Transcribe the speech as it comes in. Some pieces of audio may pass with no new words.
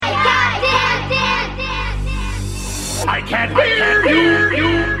can't hear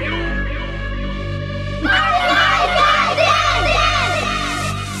you.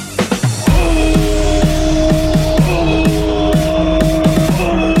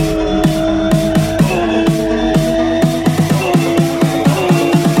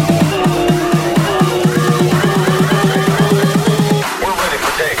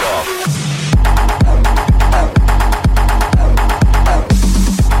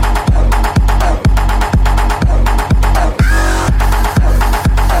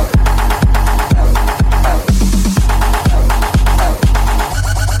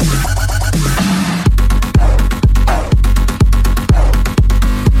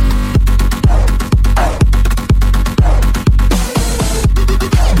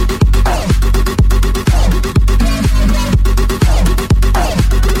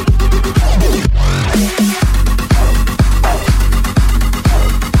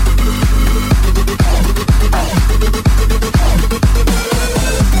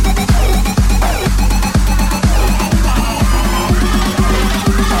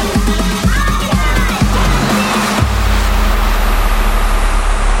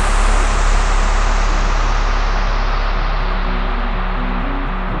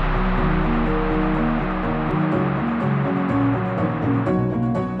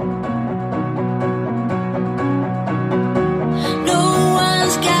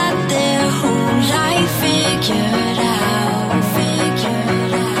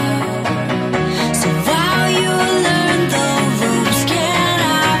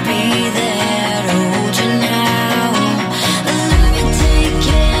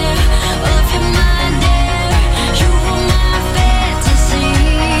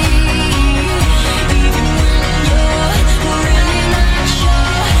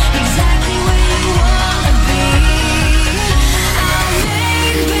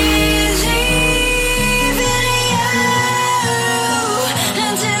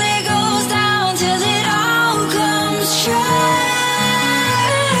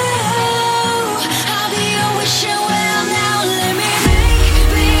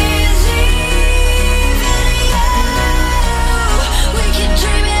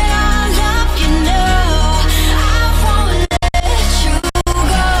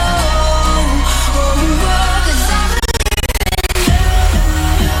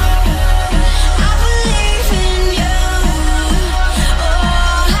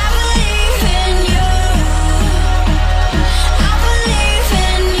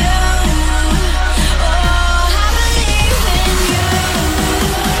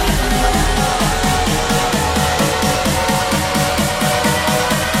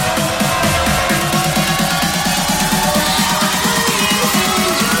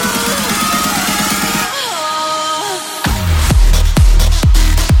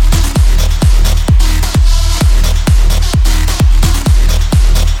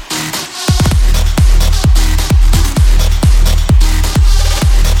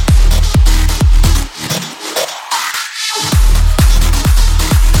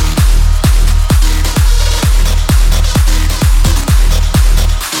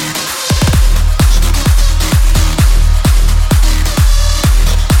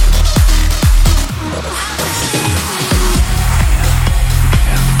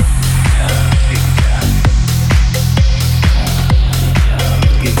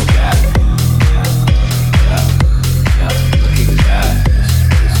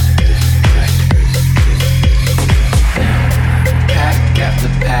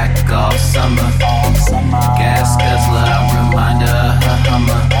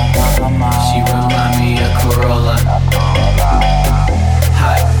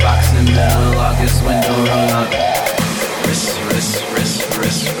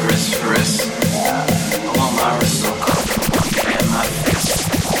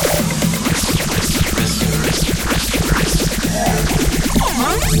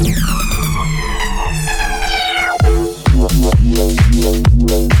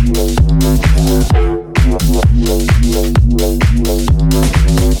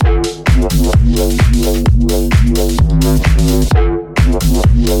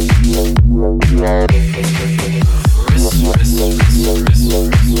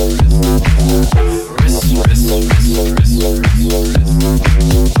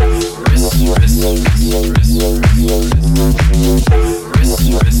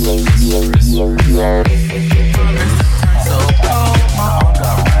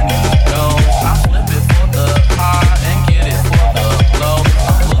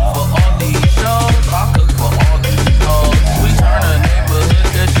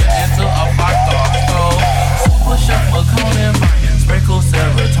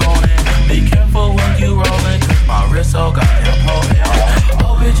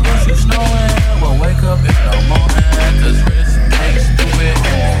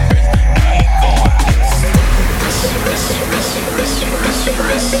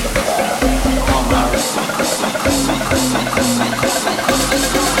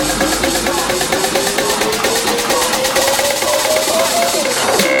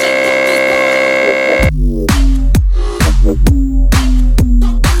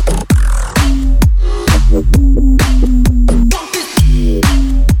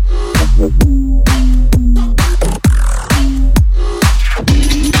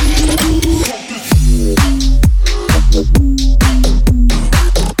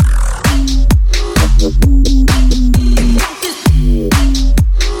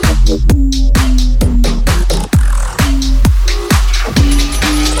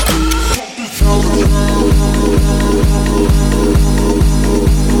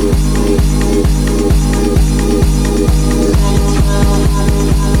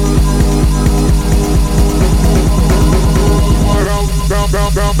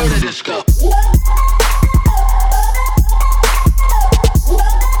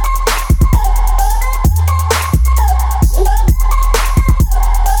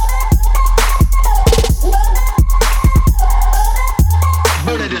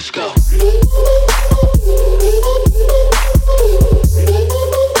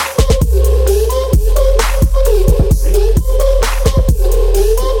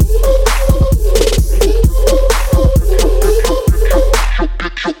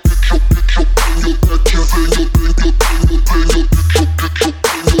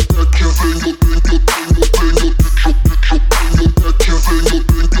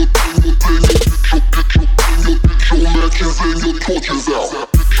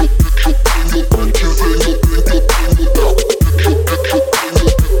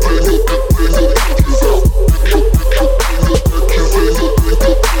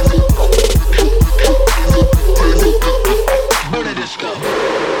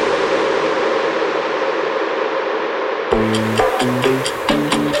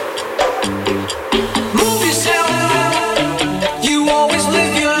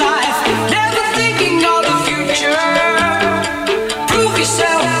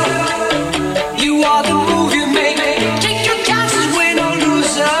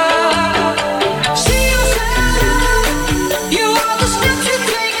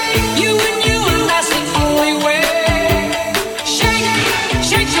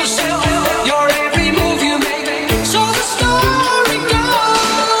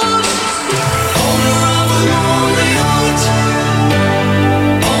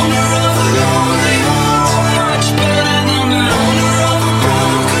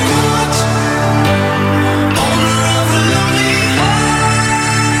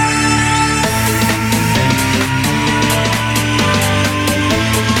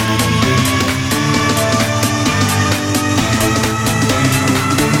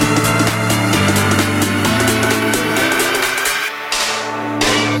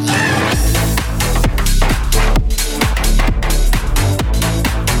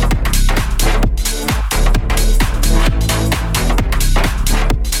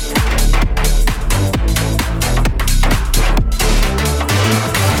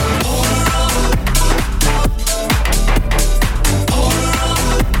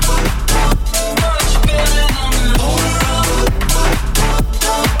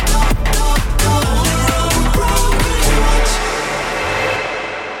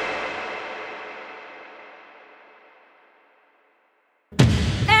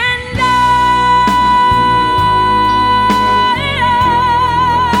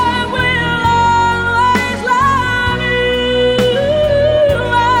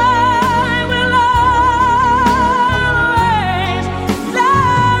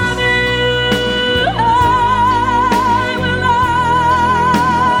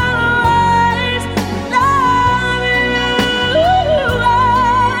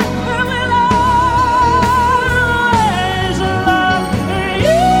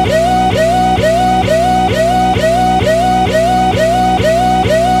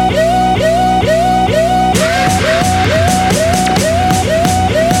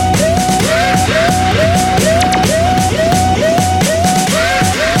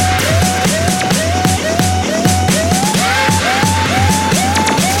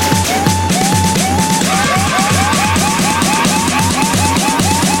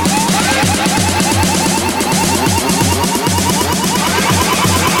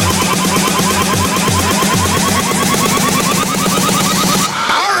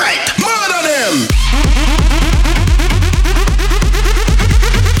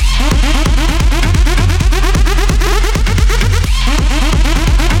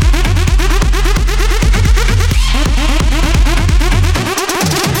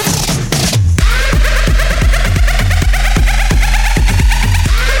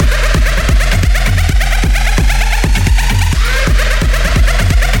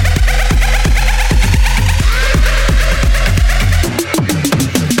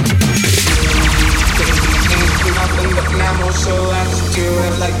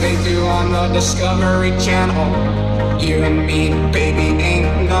 it like they do on the Discovery Channel. You and me, baby,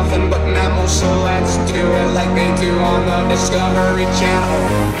 ain't nothing but mammals, so let's do it like they do on the Discovery Channel.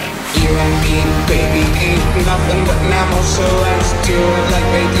 You and me, baby, ain't nothing but mammals, so let's do it like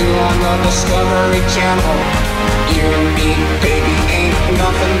they do on the Discovery Channel. You and me, baby, ain't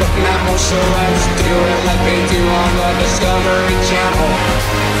nothing but mammals, so let's do it like they do on the Discovery Channel.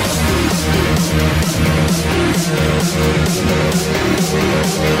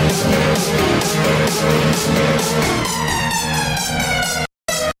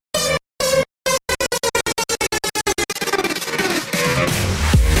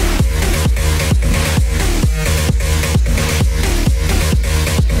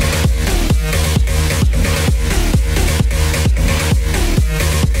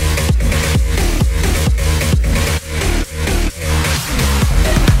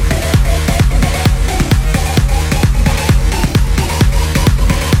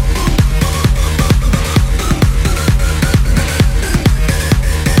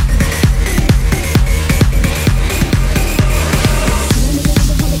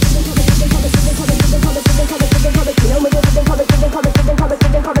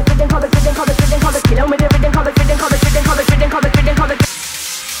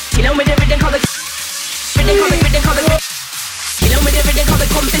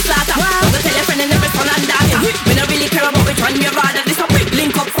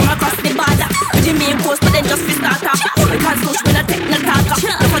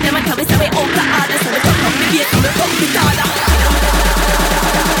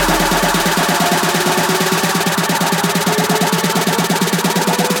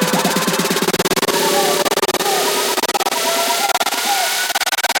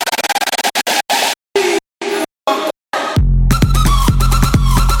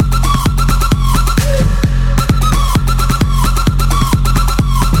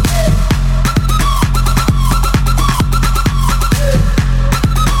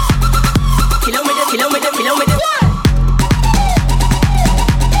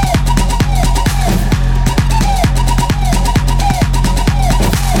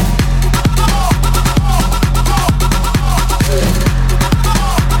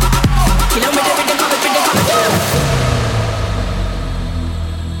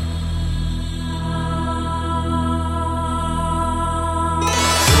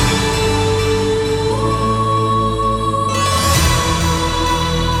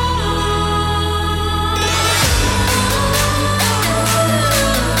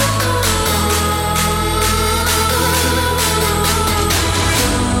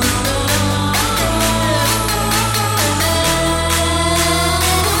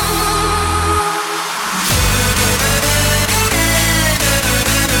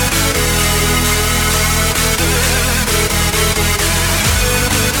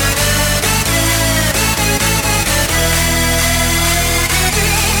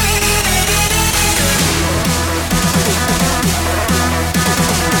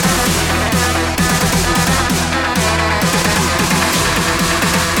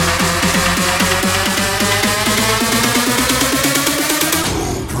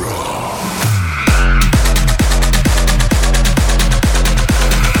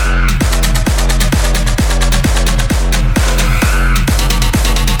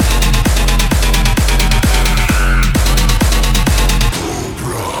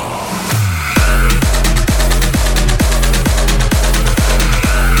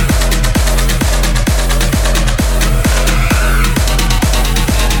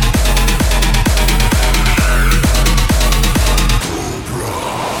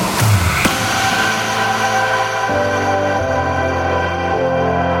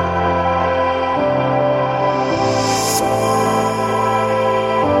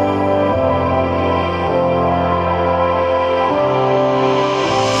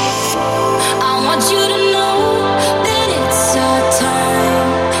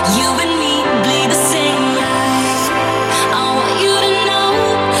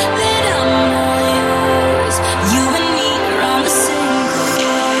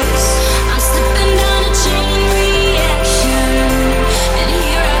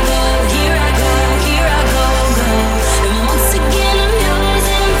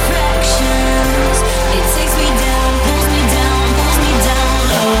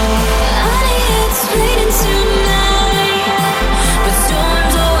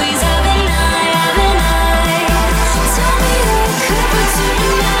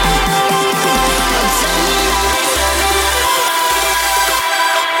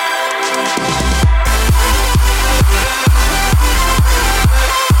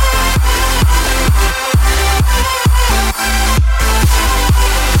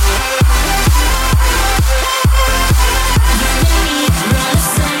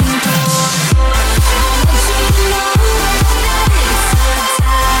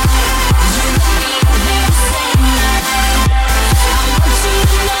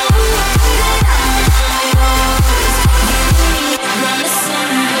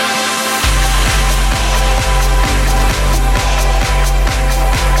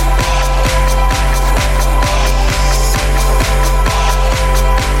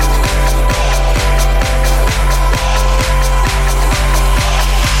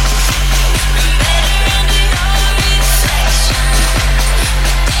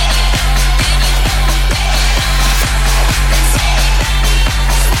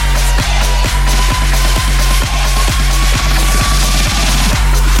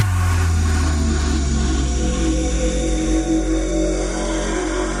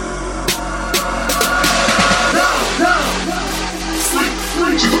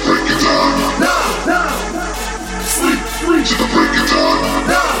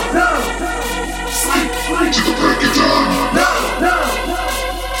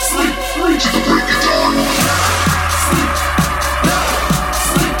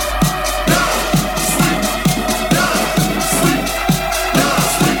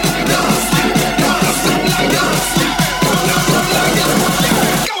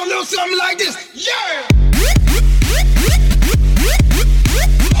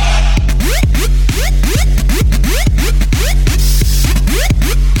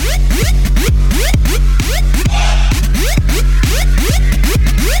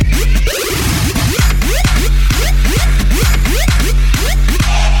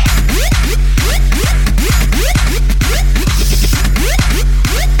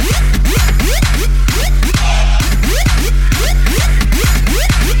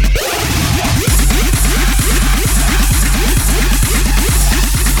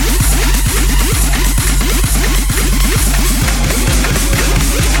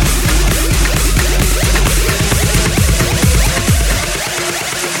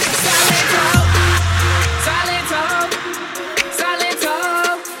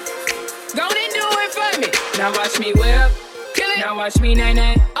 Now watch me whip, kill it. Now watch me nay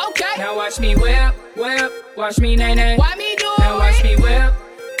nay. Okay. Now watch me whip, whip. Watch me nay nay. Why me do it? Now watch me whip,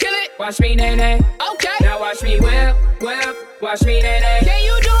 kill it. Watch me nay nay. Okay. Now watch me whip, whip. Watch me nay nay. Can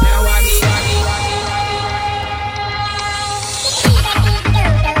you do it? Now watch me, watch me, watch me.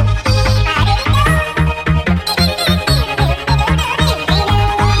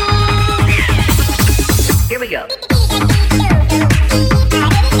 Here we go.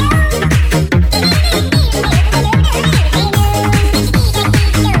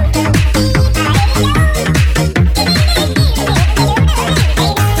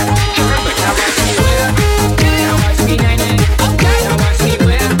 Now watch me whip, now watch me nay nay. Okay. Now watch me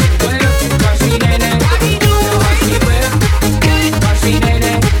whip.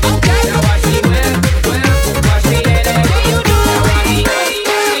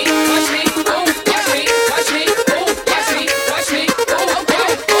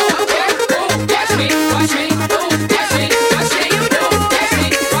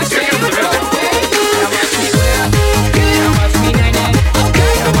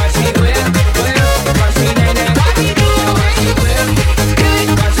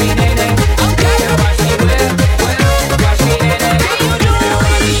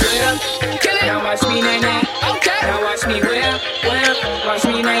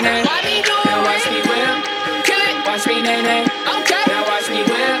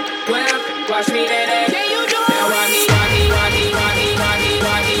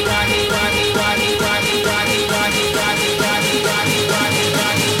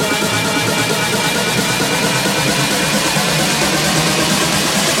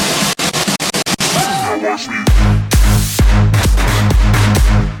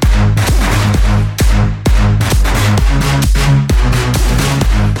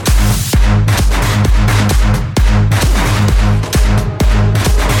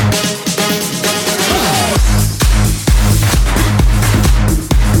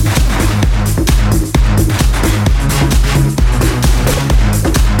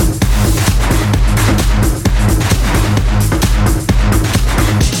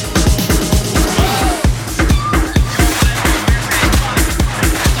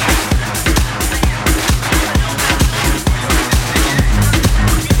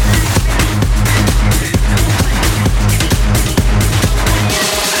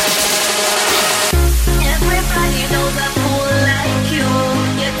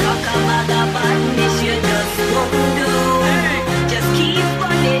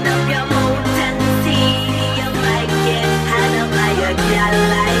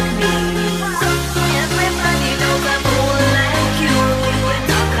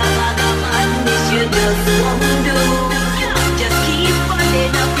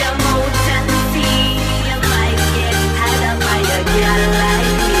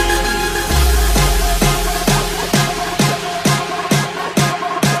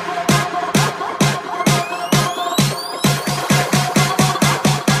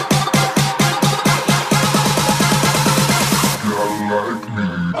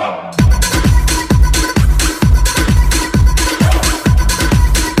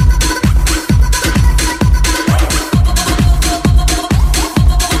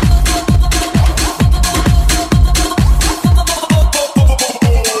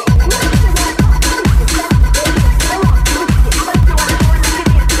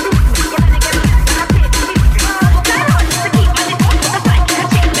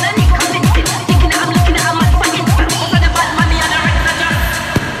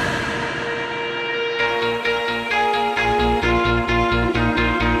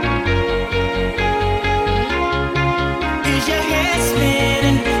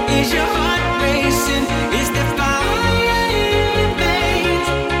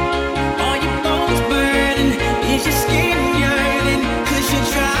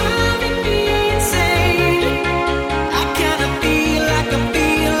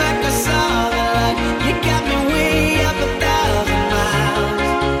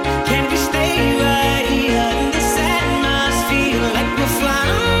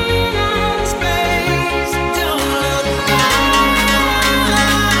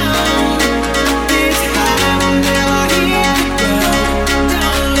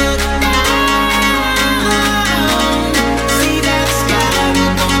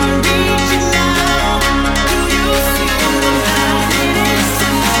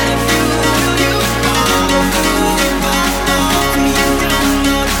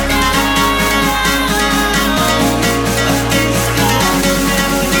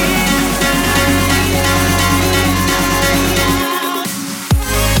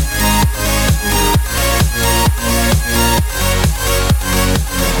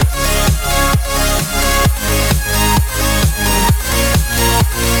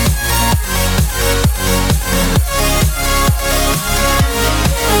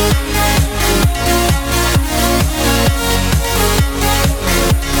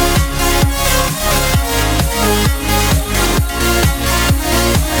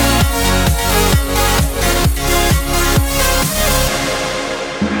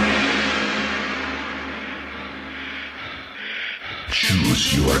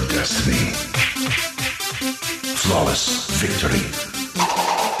 Choose your destiny. Flawless victory.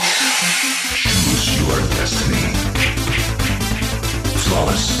 Choose your destiny.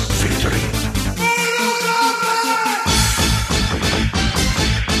 Flawless victory.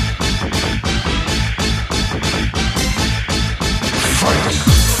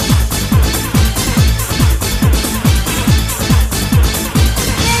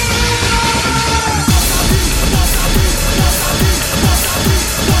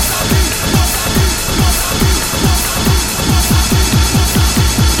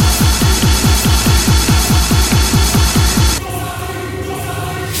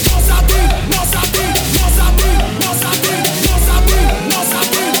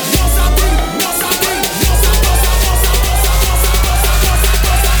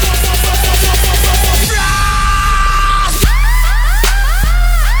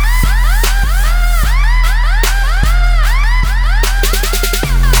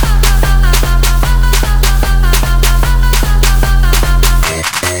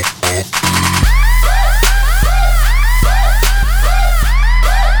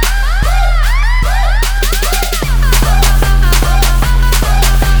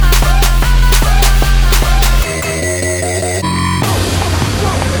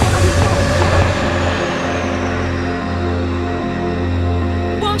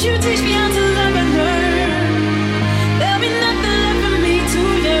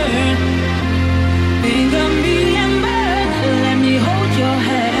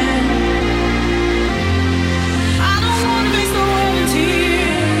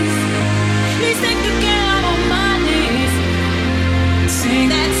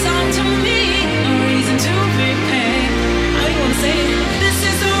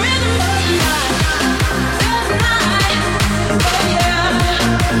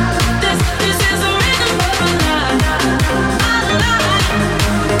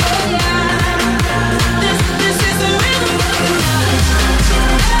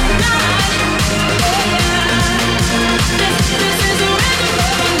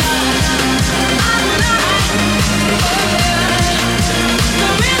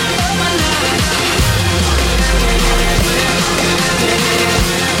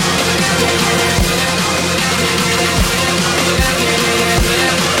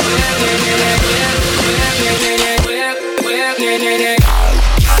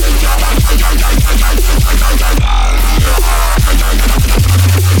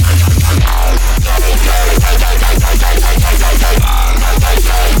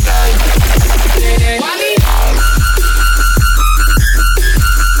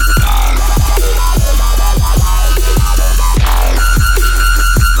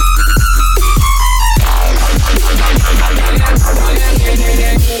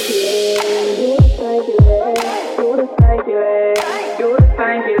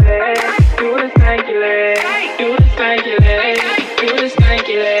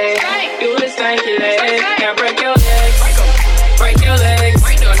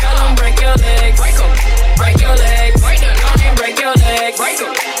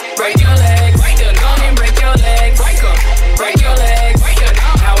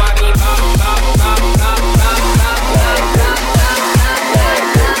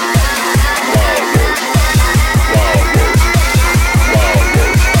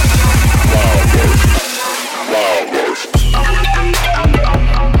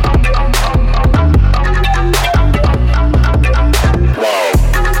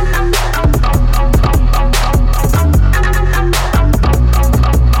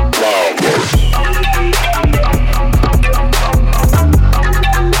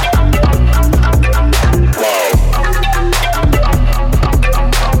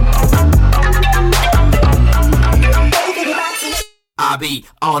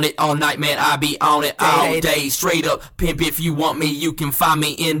 On it all night, man, I be on it all day. Straight up, pimp, if you want me, you can find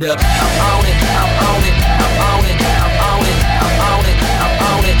me in the I'm on it, I'm on it, I'm on it, I'm on it, I'm on it, I'm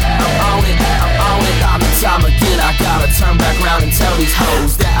on it, I'm on it, I'm on it. Time and time again, I gotta turn back around and tell these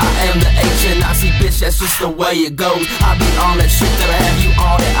hoes that I am the H-N-I-C, bitch, that's just the way it goes. I be on that shit that I have you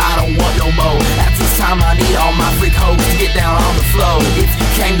on it, I don't want no more. At this time, I need all my freak hoes to get down on the floor. If you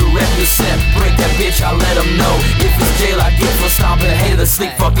came to rep your set, break that bitch, I let them know. If it's jail, I get for stomping, haters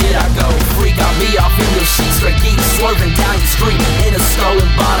sleep, fuck it, I go. Freak, I'll be off in the sheets, straight geek, swerving down your street in a stolen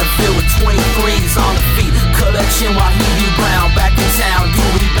bonnet filled with 23s on the feet. Collection while he be brown, back in town, you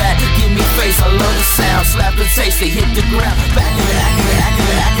be back, give me face, I love the sound, slap the taste, they hit the ground. Back in it, acting,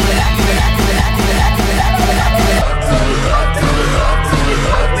 acting, acting, acting, acting, acting, acting, acting, acting,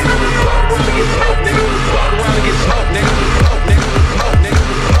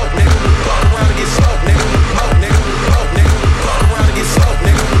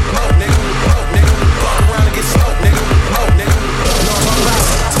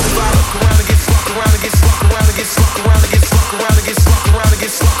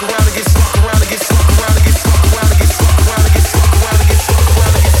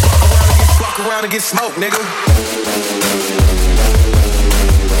 around and get smoked, nigga.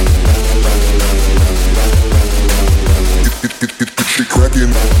 Get shit crackin'.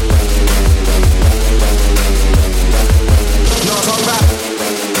 Know what I'm talking about?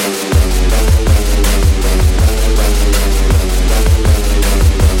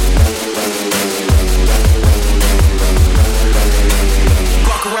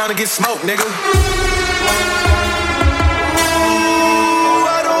 Walk around and get smoked, nigga. Ooh,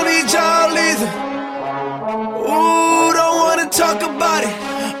 I don't need y'all either. Ooh, don't wanna talk about it.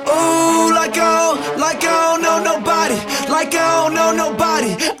 Ooh, like I don't know nobody. Like I don't know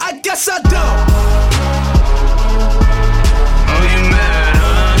nobody. I guess I don't. Oh, you mad,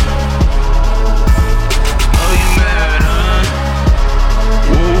 huh? Oh, you mad, huh?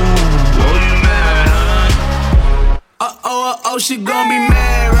 Ooh, oh, you mad, huh? She gon' be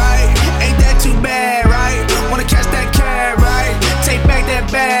mad, right? Ain't that too bad, right? Wanna catch that cab, right? Take back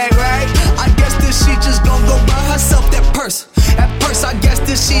that bag, right? I guess this she just gon' go buy herself that purse. That purse, I guess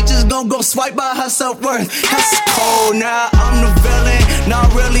this she just gon' go swipe by her self-worth. That's cold now, I'm the villain.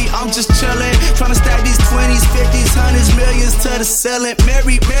 Not really, I'm just chillin'. Tryna stack these 20s, 50s, 100s, millions to the ceiling.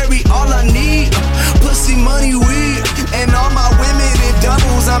 Mary, all I need, pussy, money, weed. And all my women in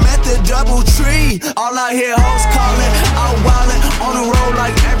doubles, I'm at the double tree. All I hear hoes calling, out wildin', on the road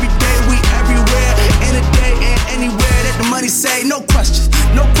like every day, we everywhere. In a day and anywhere that the money say, no questions,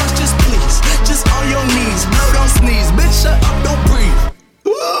 please. Just on your knees, blow, don't sneeze. Bitch, shut up, don't breathe.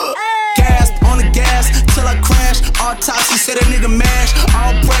 Gas on the gas till I crash. Autopsy said a nigga mash.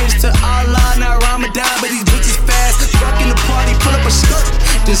 All praise to Allah, now Ramadan, but these bitches fast. Rock in the party, pull up a skirt,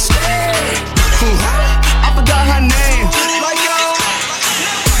 then stay. I forgot her name. Like yo.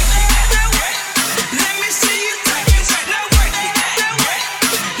 Let me see you take it. Now work it.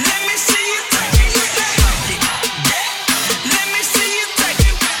 Let me see you take it. Let me see you take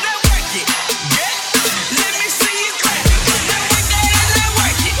it. Now work it. Let me see you take it. Now work that and now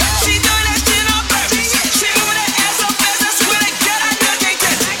work it. She do that shit on purpose. She move that ass so fast, I swear to God, I know can't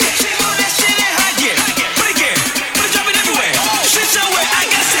catch it. She move that shit in high gear. Put it gear. Put it dropping everywhere. Shit somewhere, I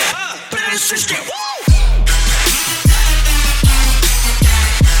got it. Put it in the switch gear.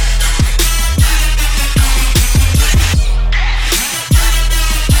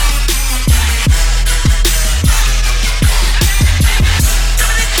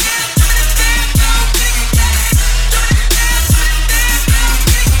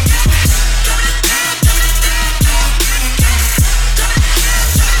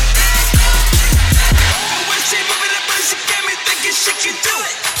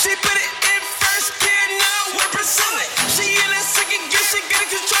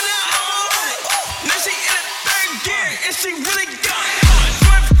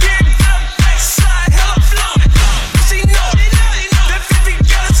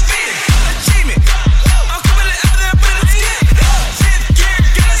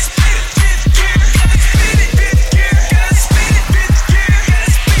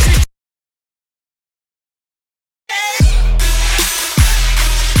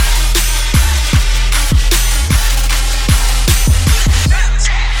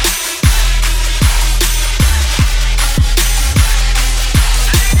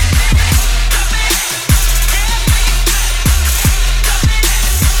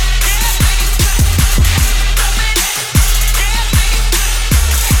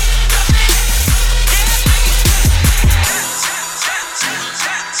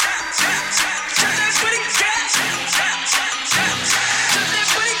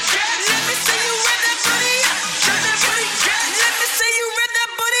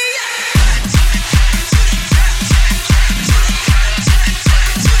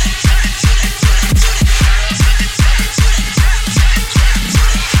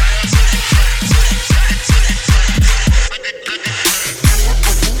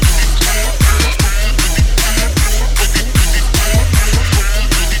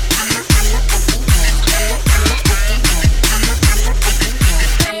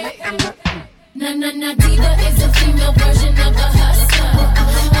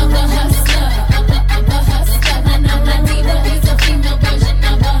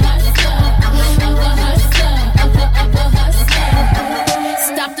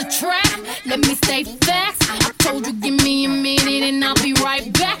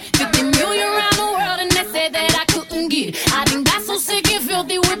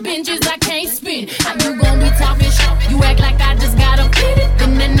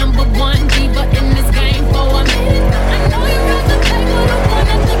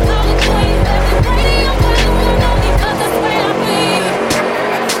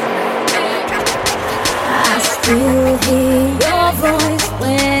 Still hear your voice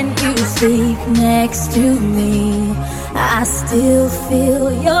when you sleep next to me, I still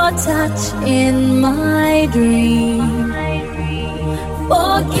feel your touch in my dream.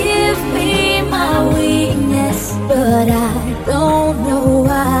 Forgive me my weakness, but I don't know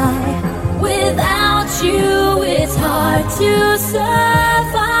why. Without you, it's hard to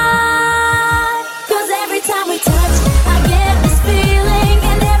survive. 'Cause every time we touch, I get this feeling,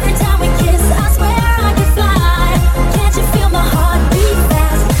 and every time we kiss, I swear I could fly. Can't you feel my heart beat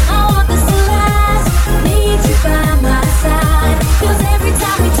fast? I want this to last. Need you by my side. 'Cause every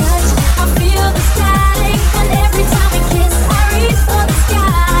time we touch, I feel the static, and every time we kiss, I reach for the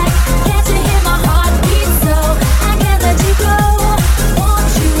sky. Can't you hear my heart beat? So I can't let you go. Want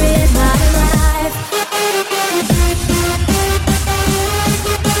you in my life.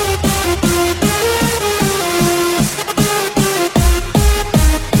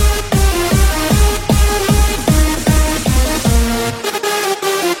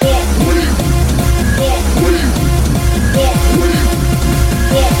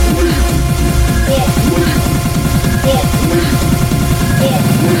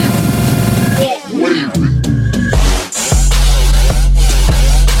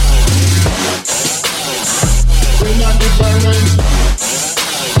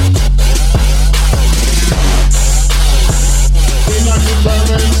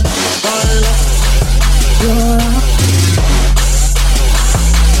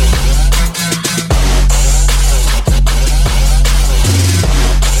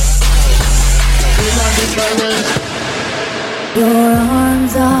 Your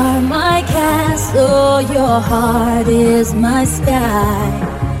arms are my castle, your heart is my sky.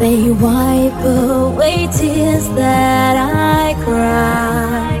 They wipe away tears that I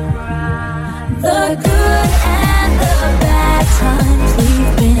cry. The good and the bad times,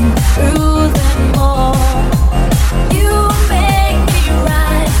 we've been through them all. You make me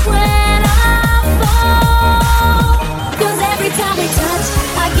rise when I fall. 'Cause every time we touch,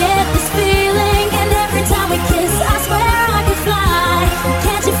 I get this feeling, and every time we kiss, I swear I could fly.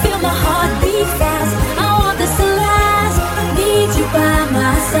 Can't you feel my heart beat fast? I want this to last. Need you by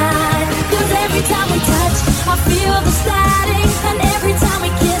my side. 'Cause every time we touch, I feel the static, and every time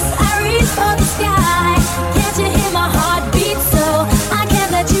we kiss, I reach for the sky. Can't you hear my heart beat? So I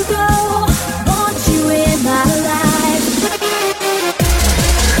can't let you go. Want you in my life.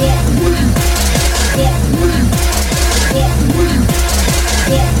 Yeah. Yeah.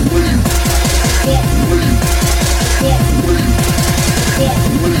 Yeah.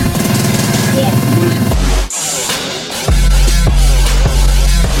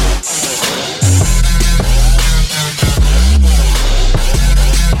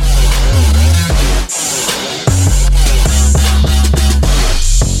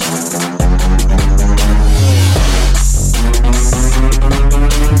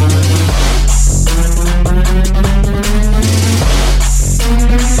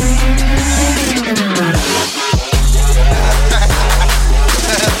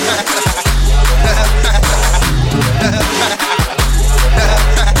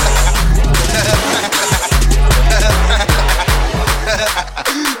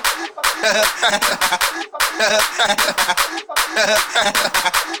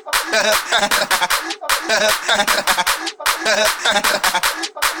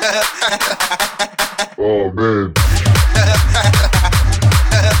 Oh man.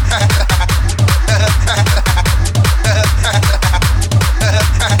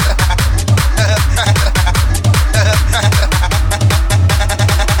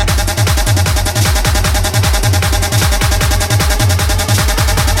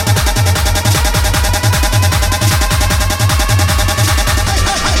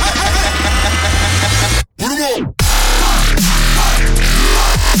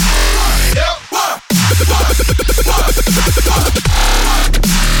 Put 'em on.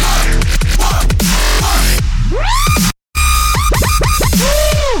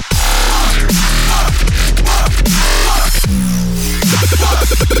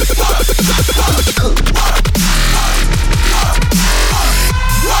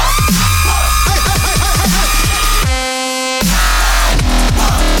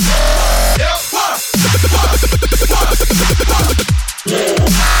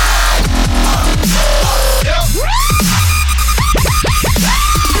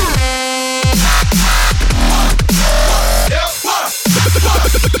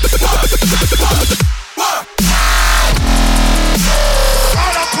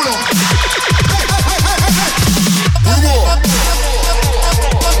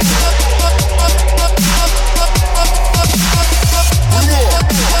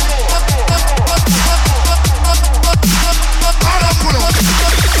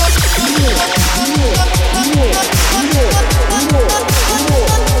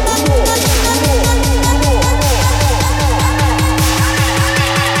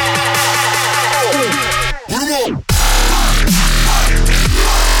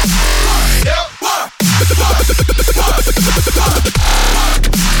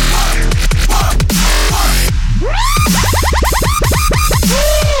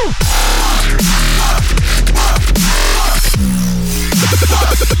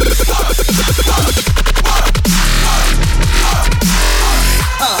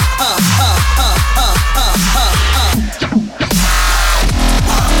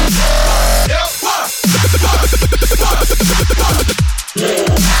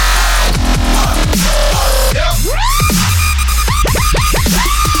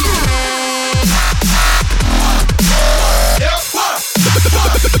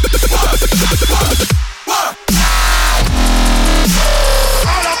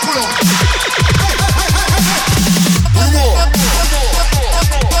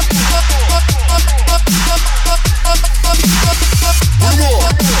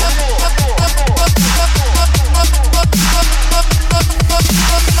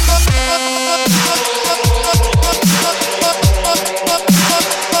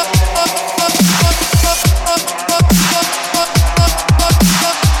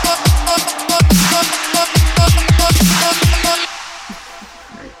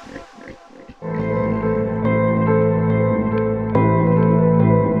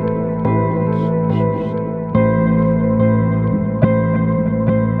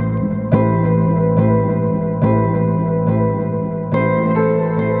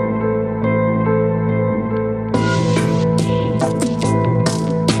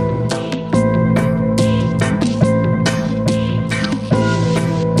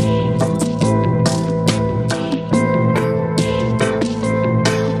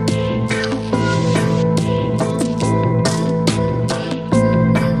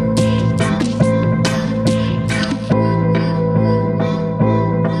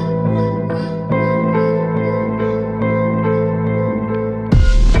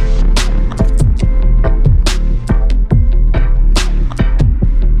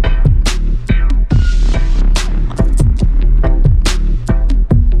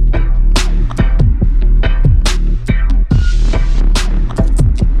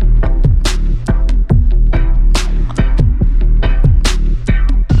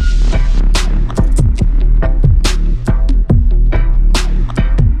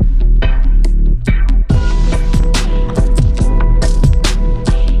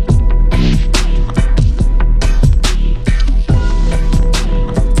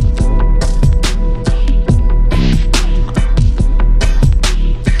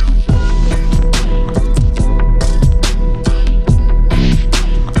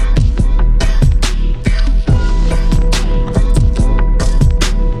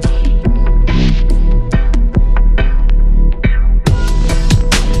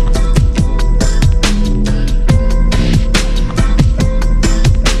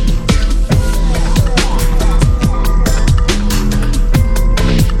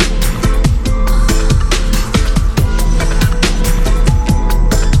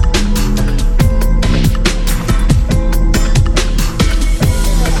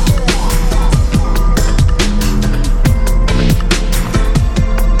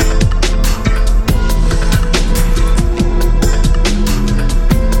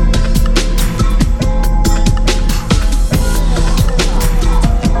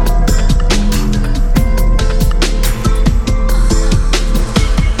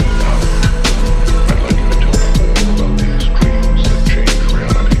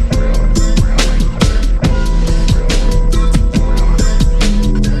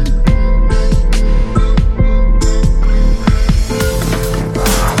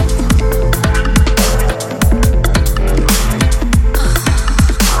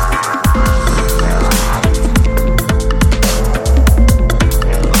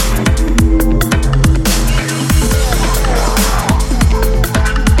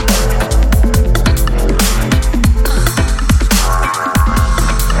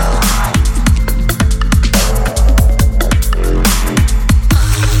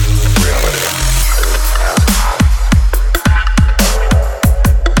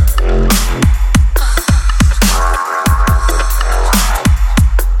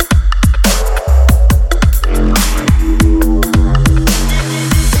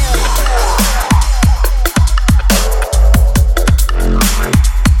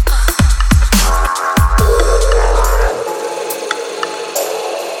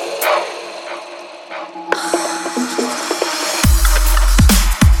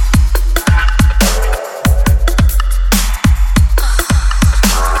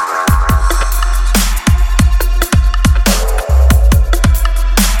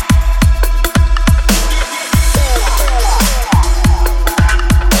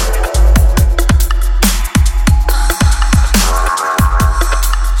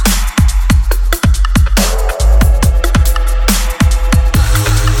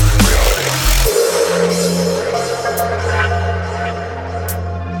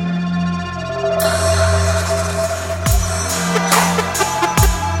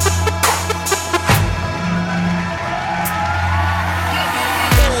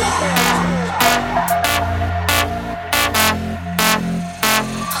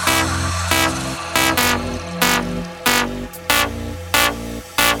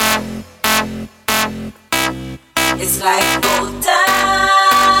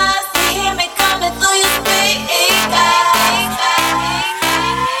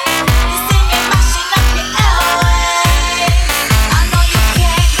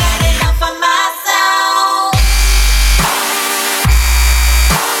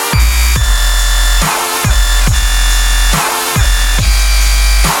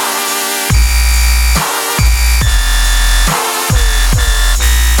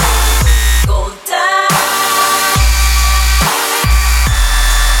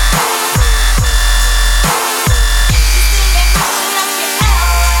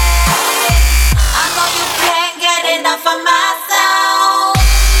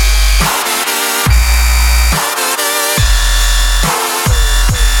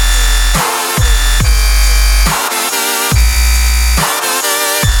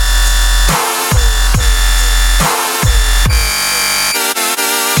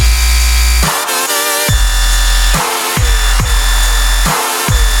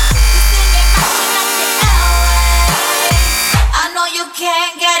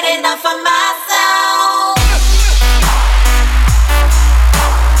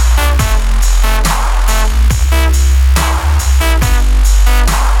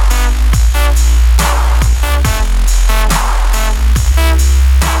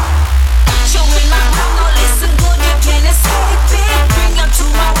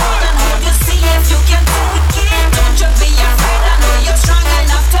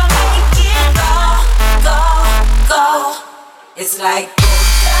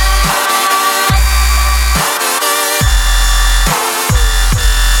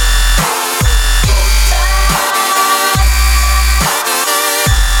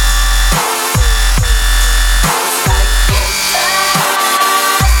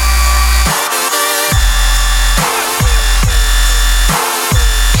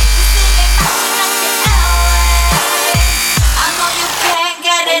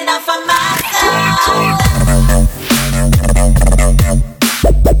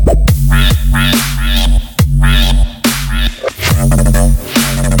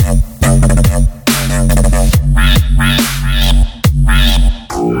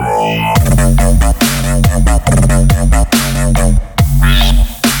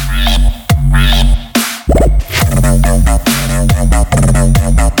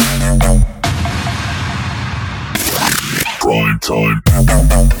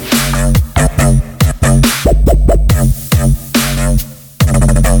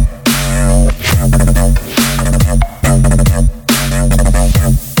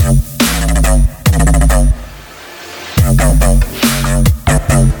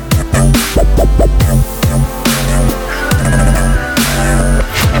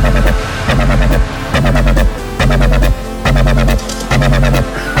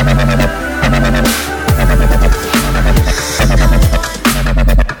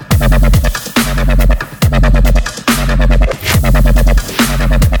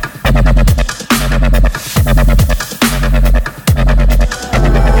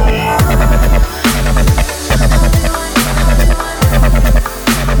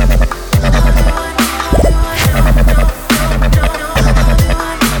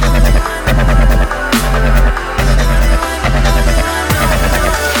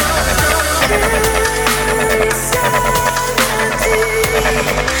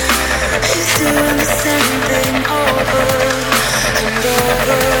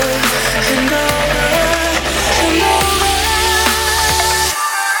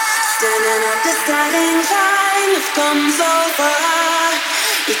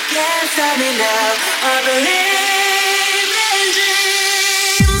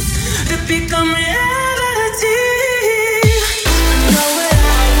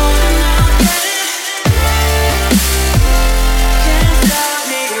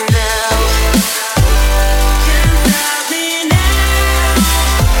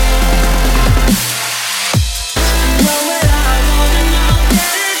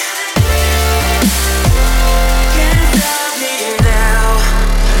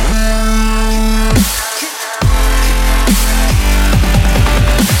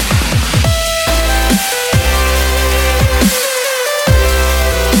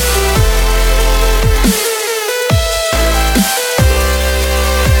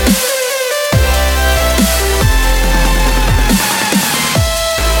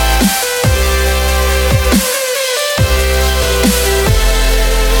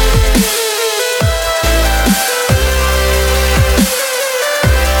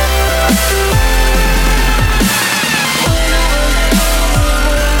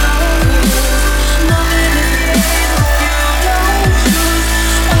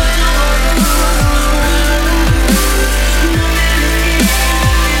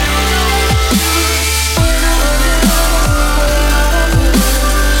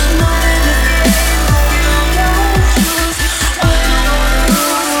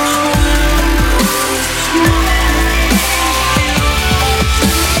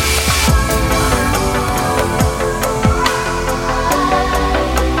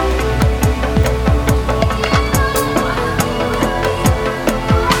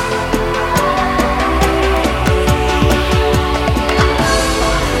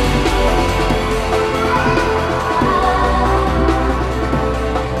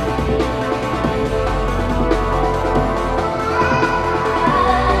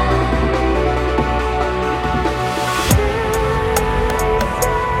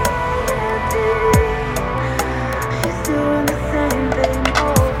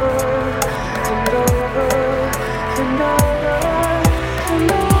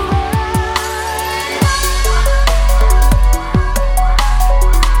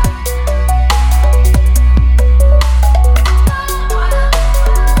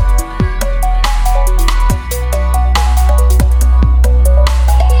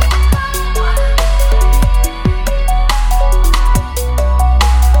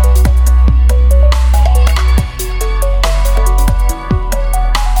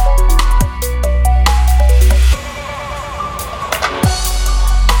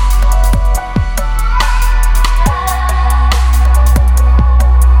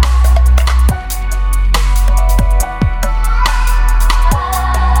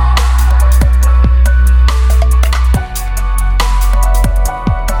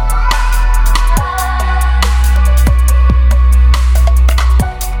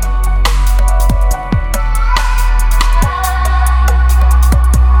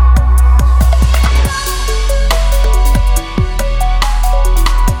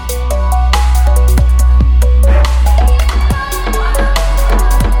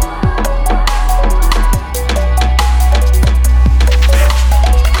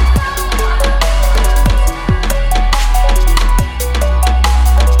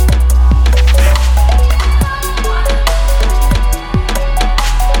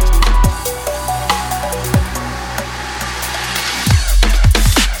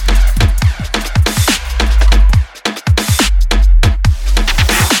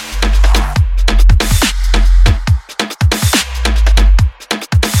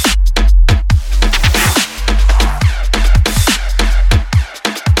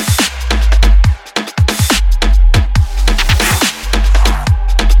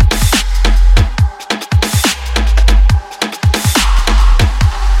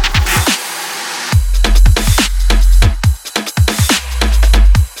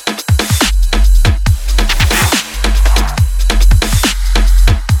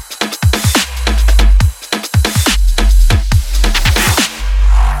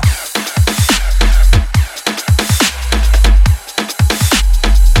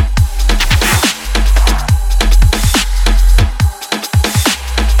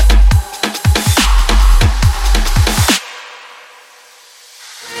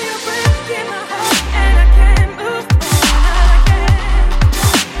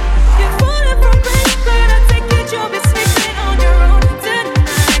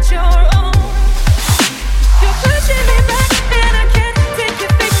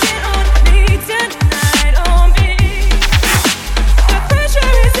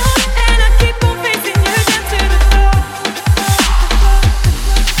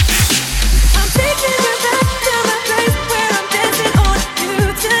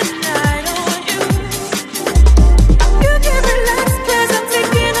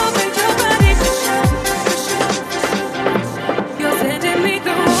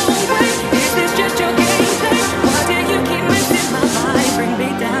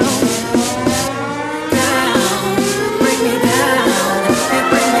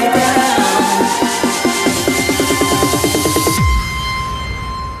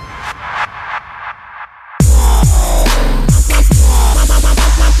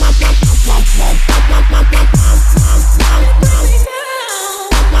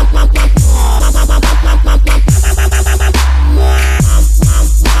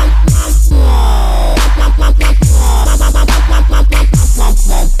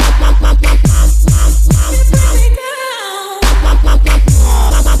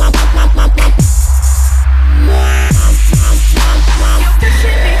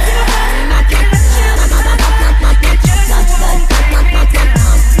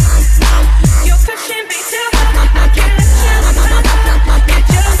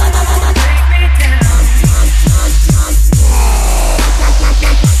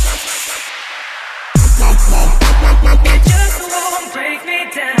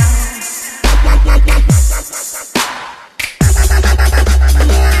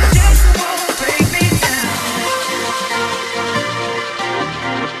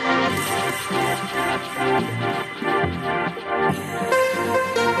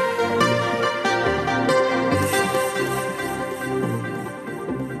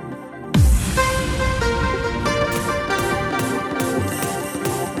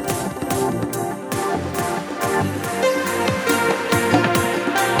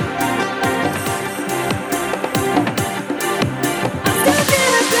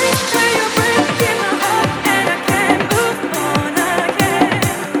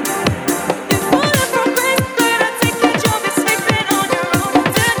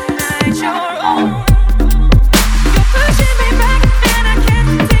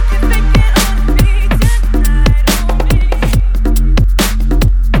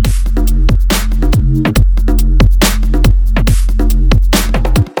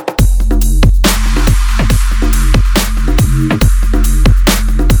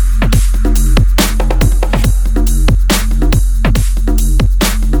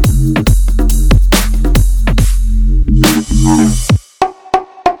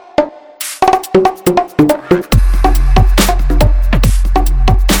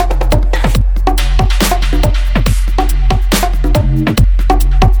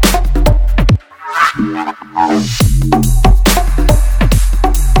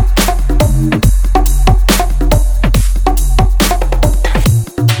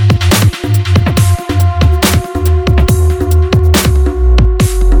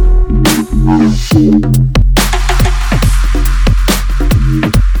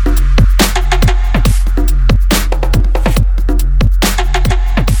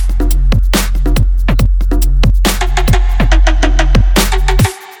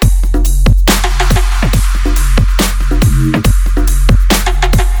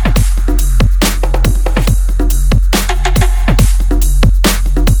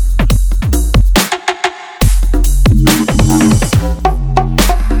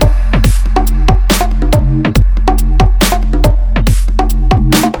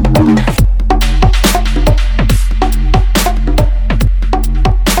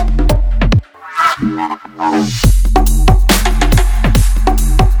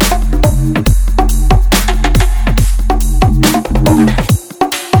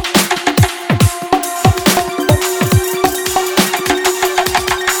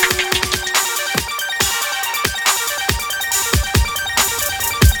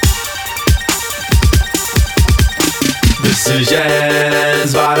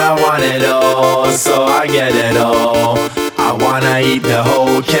 Decisions, but I want it all, so I get it all. I wanna eat the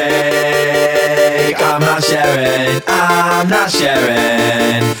whole cake. I'm not sharing, I'm not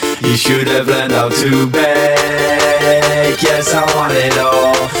sharing. You should have learned how to bake. Yes, I want it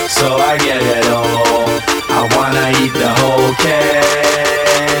all, so I get it all. I wanna eat the whole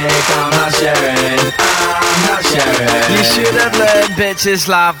cake. I'm not sharing, I'm not sharing. You should have learned bitches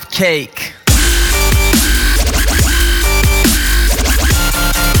love cake.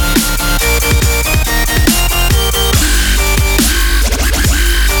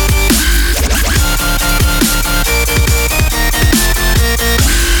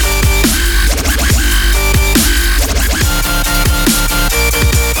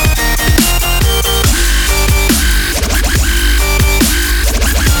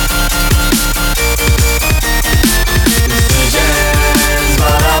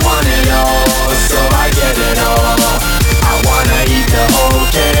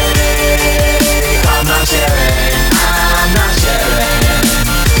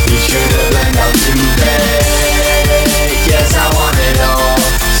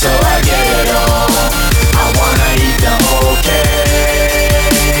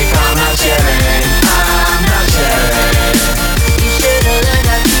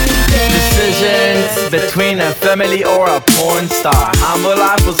 Between a family or a porn star, humble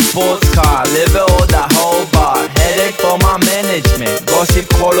life or sports car, live it or the whole bar. Headache for my management, gossip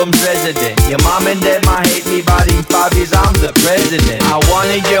columns resident. Your mom and dad might hate me, but in 5 years I'm the president. I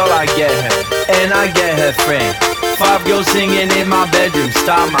want a girl, I get her, and I get her friend. 5 girls singing in my bedroom,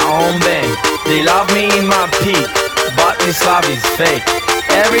 start my own band. They love me in my peak, but this love is fake.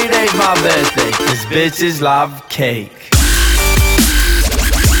 Every day's my birthday, cause bitches love cake.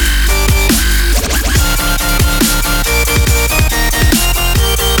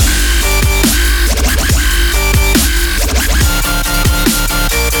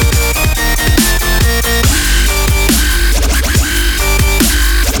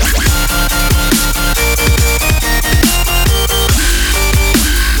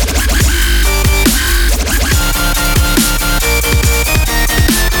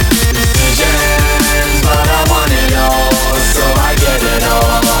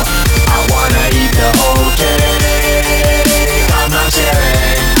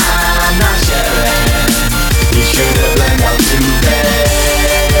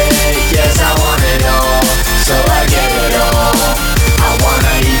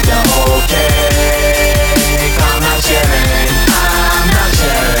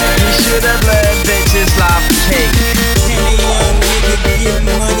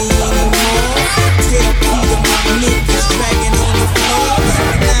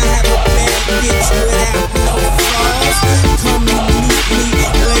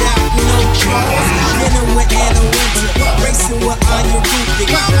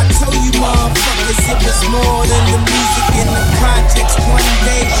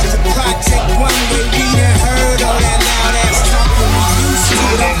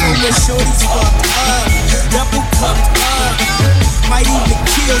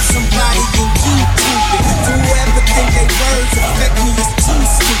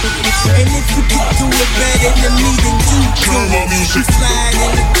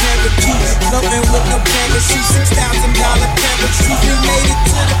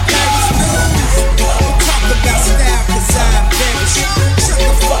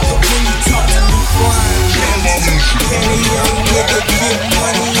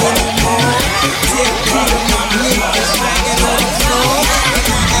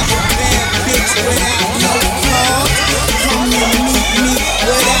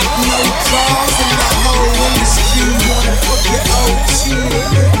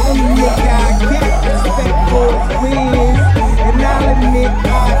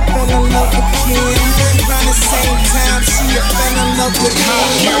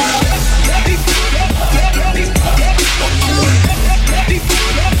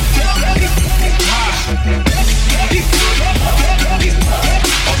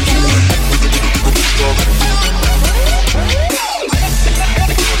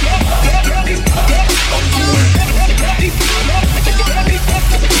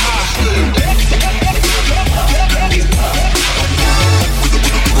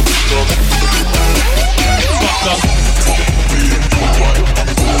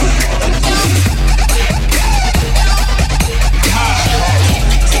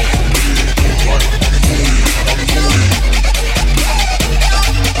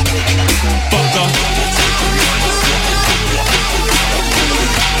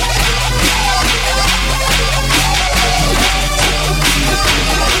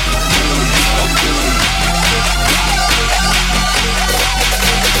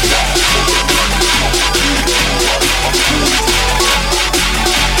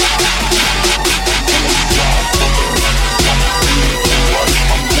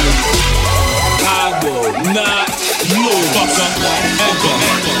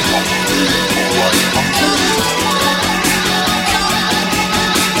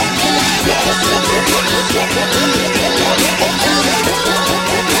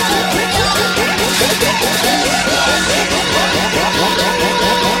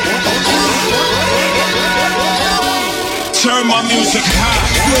 Turn my music high.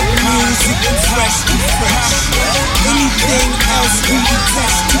 Good music and fresh to fresh. Anything else we can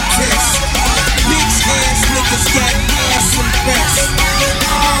test to test. Bitch ass niggas got ass and breasts.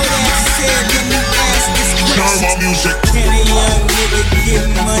 All that said, let me ask this Turn my question. music. Can a young nigga get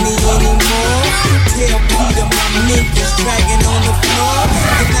money anymore? Tell Peter my niggas dragging on the floor.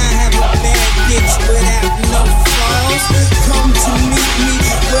 Can I have a bad bitch without no flaws? Come to meet me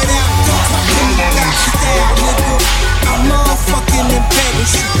without the talking about style, nigga. I'm motherfucking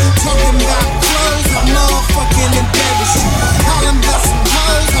embarrassed. Talking about clothes, I'm motherfucking embarrassed. Calling about some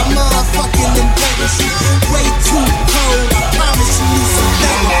hoes, I'm motherfucking embarrassed. Way too cold, I promise you need some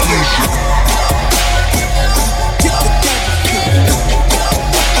therapy. Get the therapy. Get the therapy.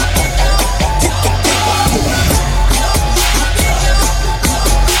 Get the therapy.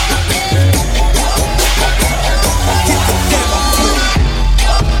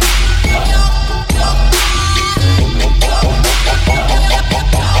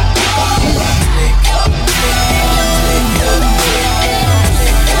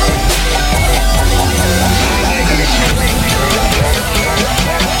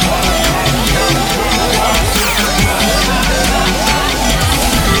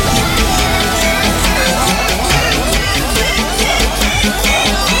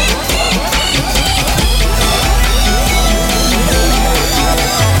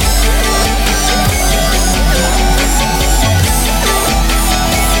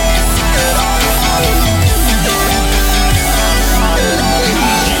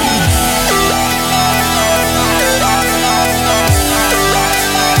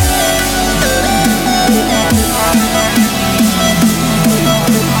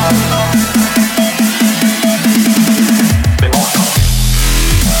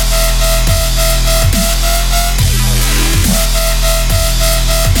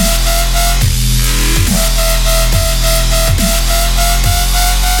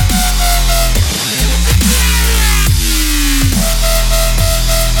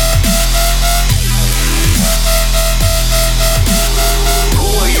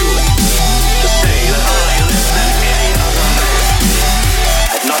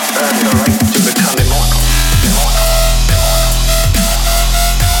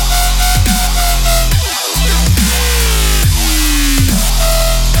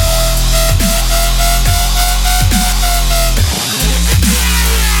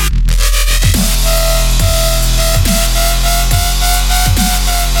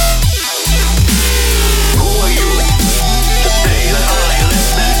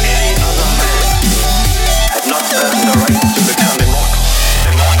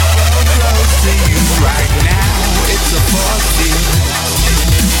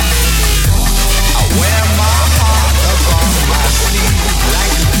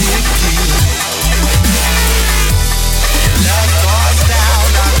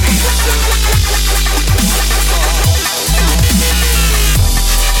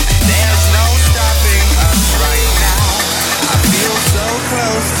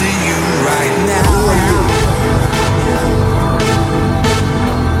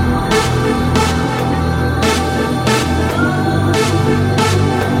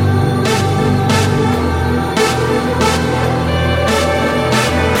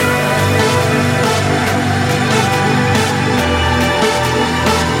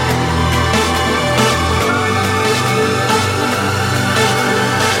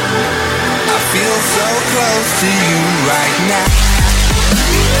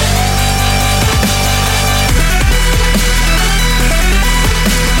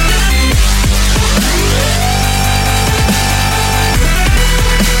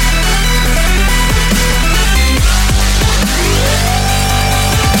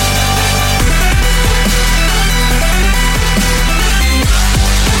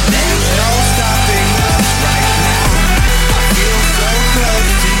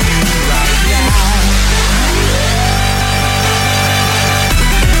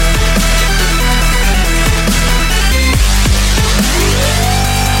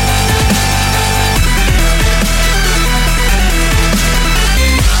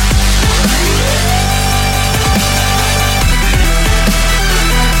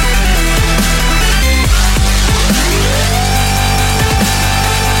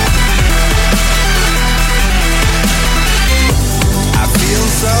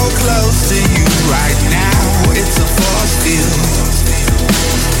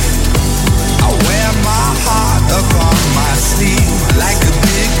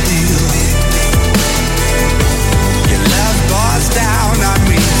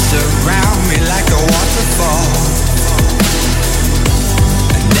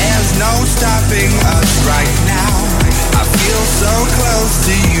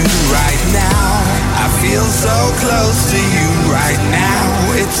 so close to you right now.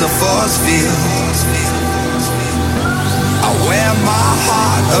 It's a force field. I wear my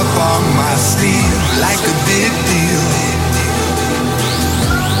heart up on my sleeve like a big deal.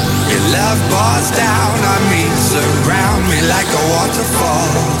 Your love pours down on me, surround me like a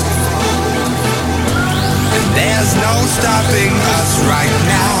waterfall. And there's no stopping us right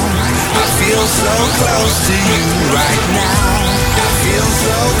now. I feel so close to you right now. I feel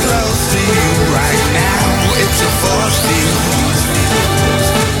so close to you right now. It's a force field.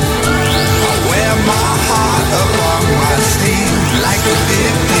 I wear my heart up on my sleeve like a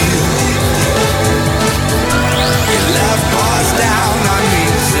big deal. Your love pours down on me,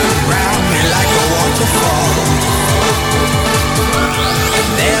 surround me like a waterfall. And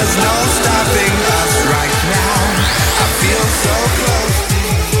there's no stopping us right now. I feel so close to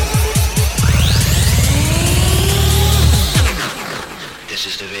you. This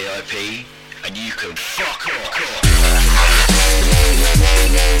is the VIP, and you can fuck off.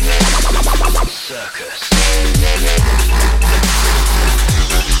 Circus.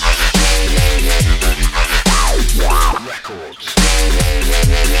 Records.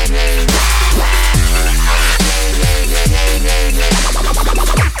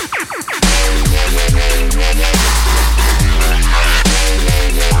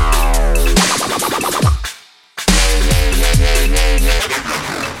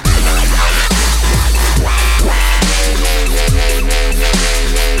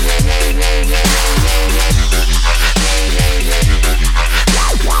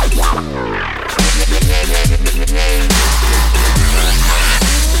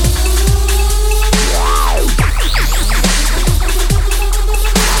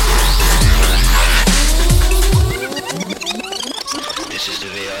 This is the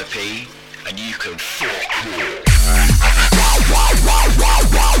VIP, and you can fuck off.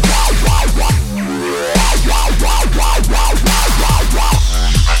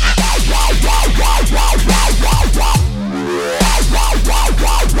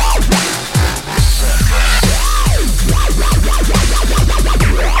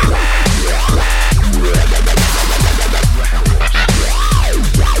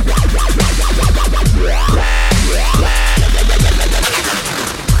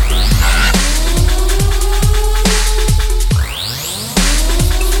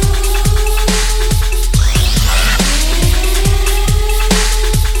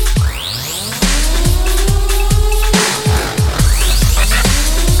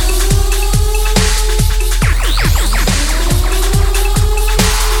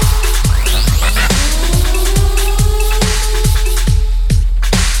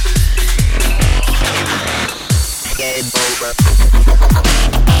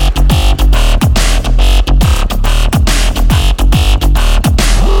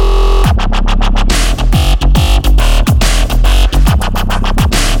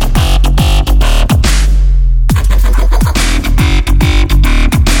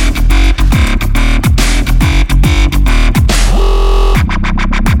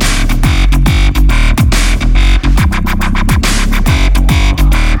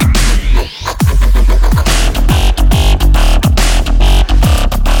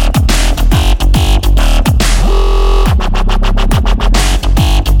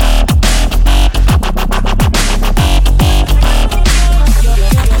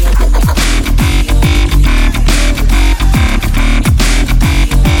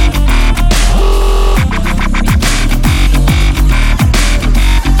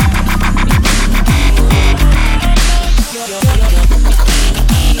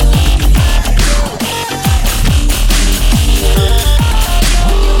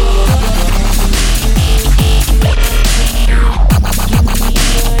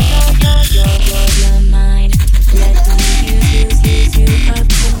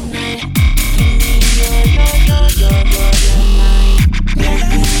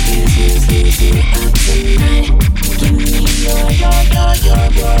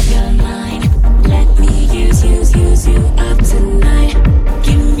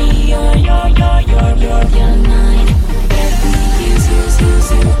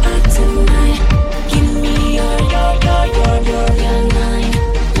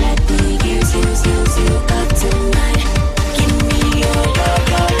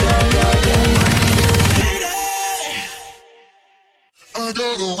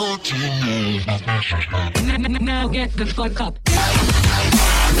 Now get the fuck up.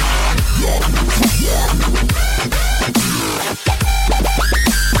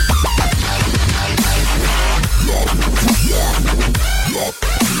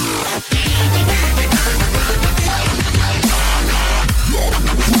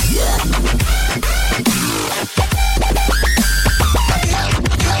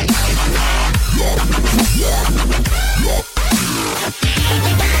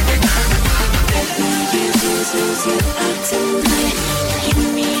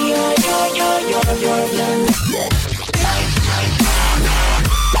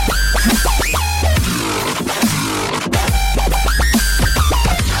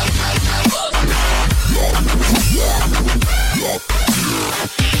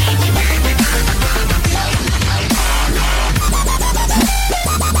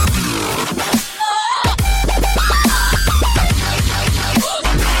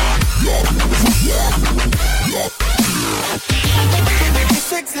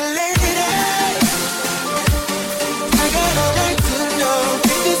 Sexy lady, I got a right to know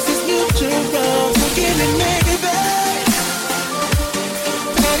if this is mutual. So give me maybe,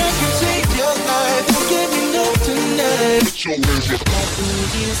 and I can change your life. So give me no tonight. Put your hands up. Let me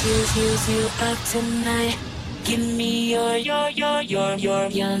use you up tonight. Give me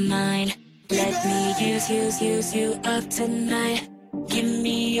your mind. Let me use you up tonight. Give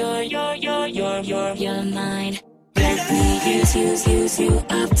me your mind. Let me use you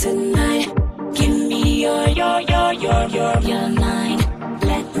up tonight. Give me your mind.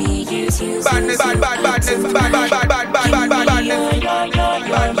 Let me use you up tonight.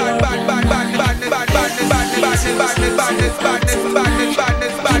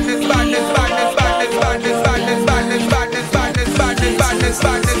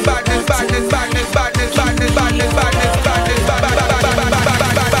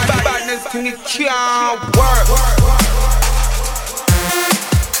 Can't work.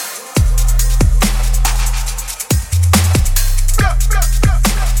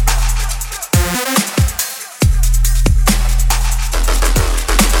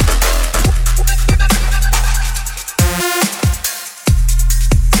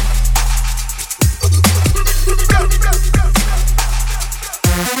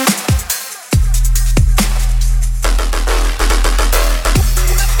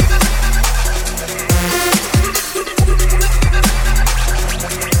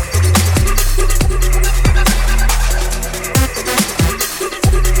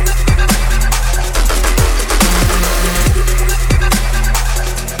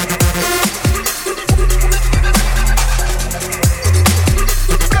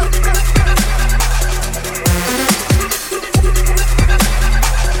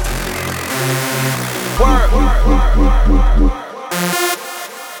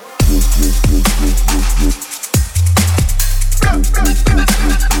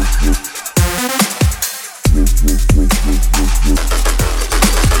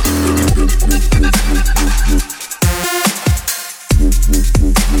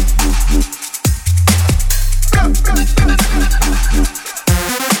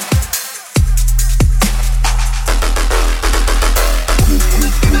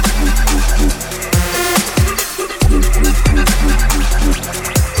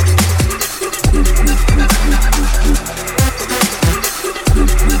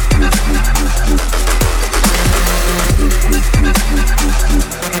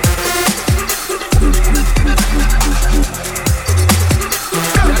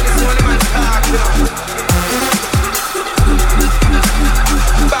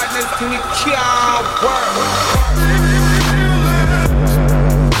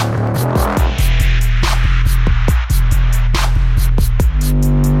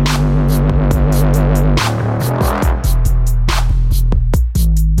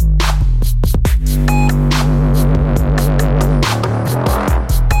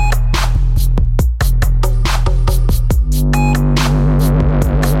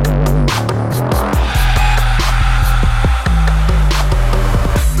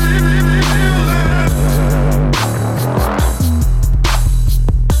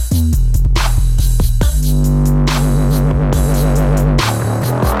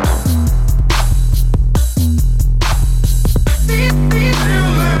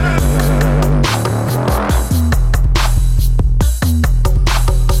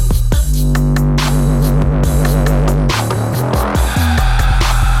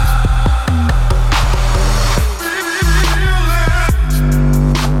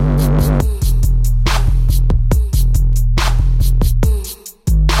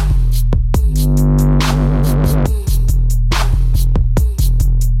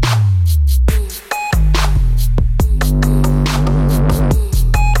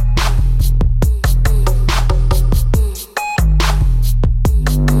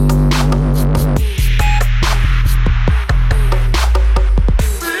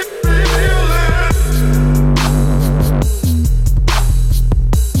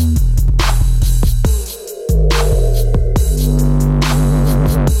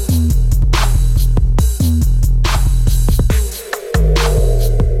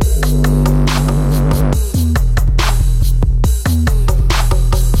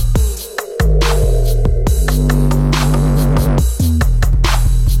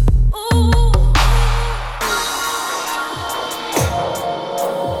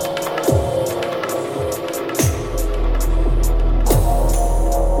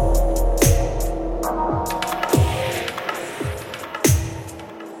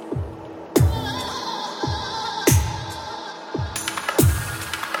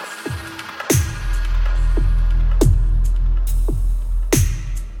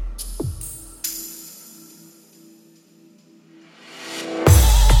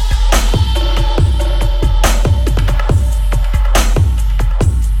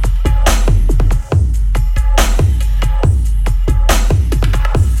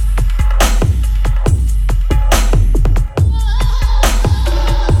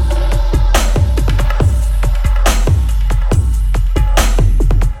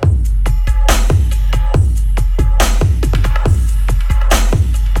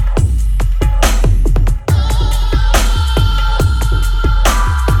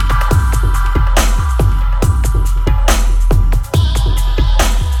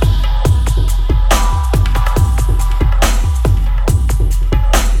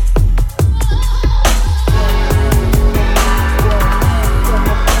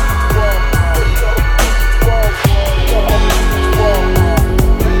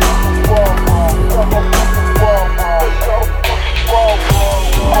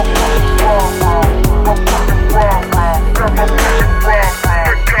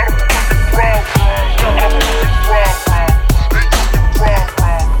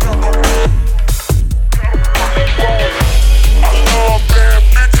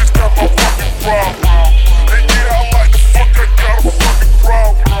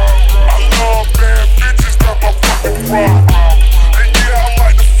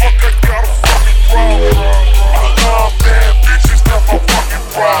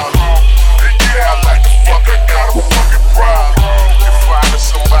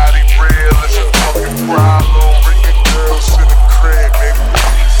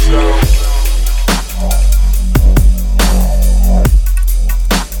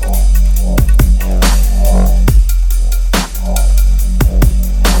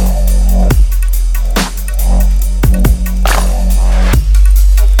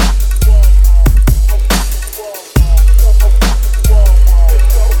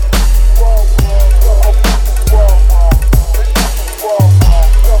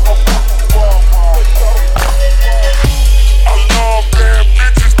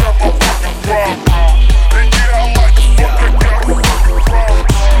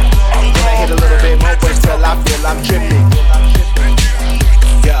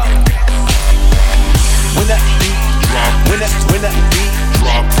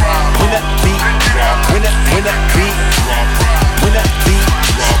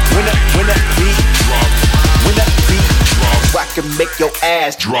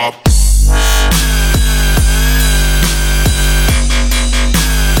 Drop.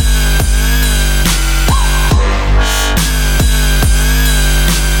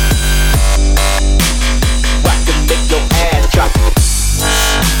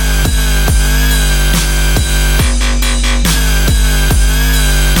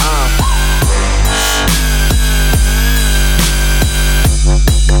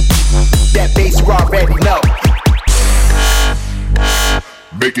 That bass you already know.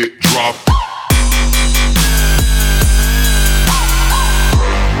 Make it drop.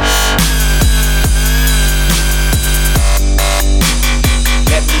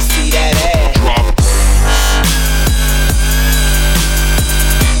 Let me see that ass. Drop.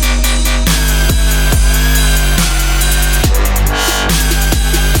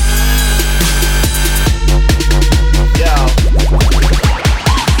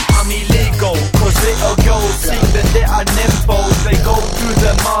 I'm illegal, cause little girls see that they are nymphos. They go through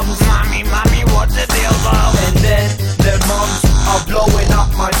their mums, mommy, what's the deal though? And then their mums are blowing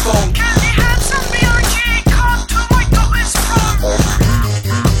up my phone. Can you have some BRG? Come to my daughter's prom.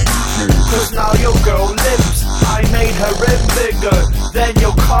 Cause now your girl lives, I made her rib bigger than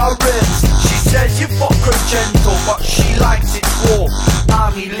your car rims. She says you fuck her gentle, but she likes it raw.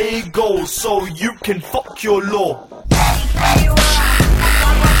 I'm illegal, so you can fuck your law.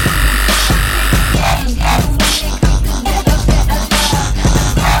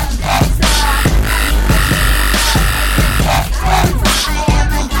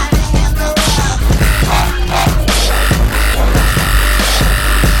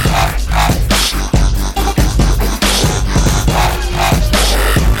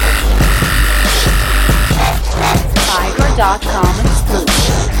 Tiger.com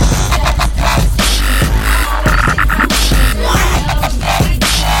exclusive.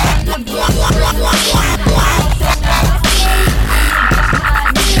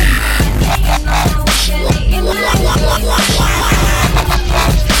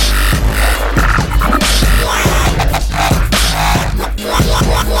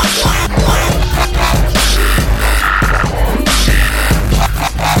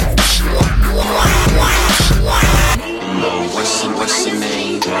 What's your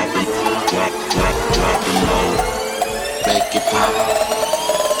name? Drop it low. Make it pop,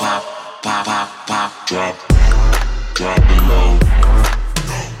 pop, pop, pop, pop. Drop it low.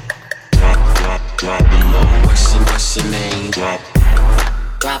 Drop it low. What's your name?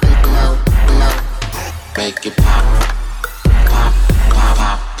 Drop it low. Make it pop, pop,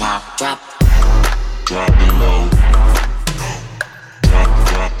 pop, pop, pop. Drop it low.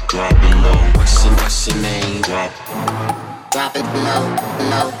 Drop it low. What's your name? Drop it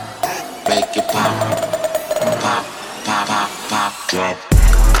low. Make it pop, pop, pop, pop, pop.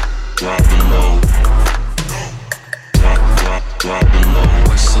 Drop it low. Drop it low.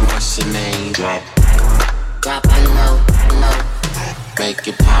 What's your name? Drop it low. Make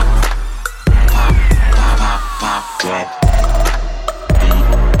it pop, pop, pop, pop, pop.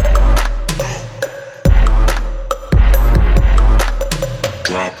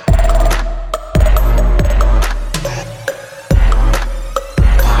 Drop.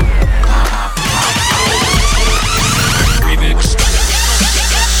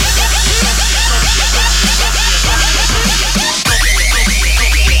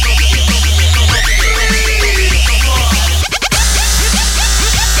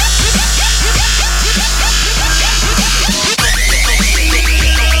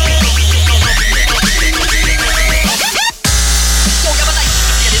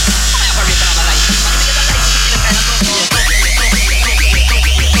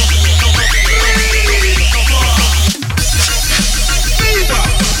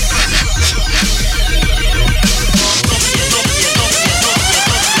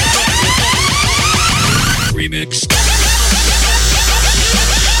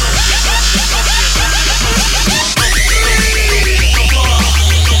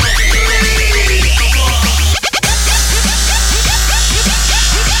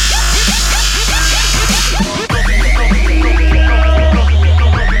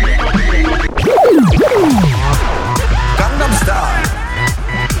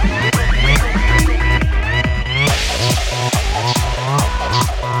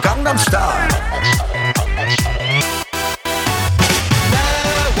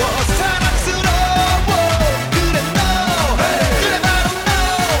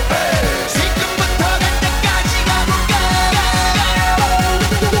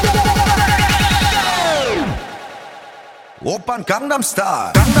 Gangnam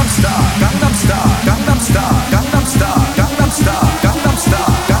Style, Gangnam Style, Gangnam Style, Gangnam Style, Gangnam Style, Gangnam Style, Gangnam Style,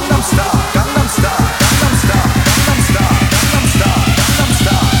 Gangnam Style, Gangnam Style, Gangnam Style, Gangnam Style, Gangnam Style, Gangnam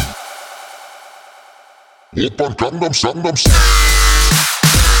Style. Opern Gangnam Style, Gangnam Style,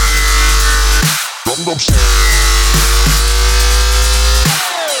 Gangnam Style.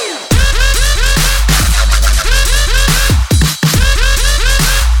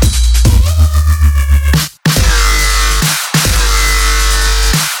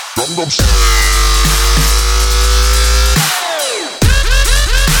 Gangnam Style.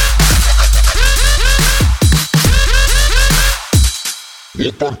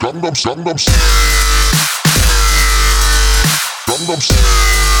 Opern Gangnam Style, Gangnam Style, Gangnam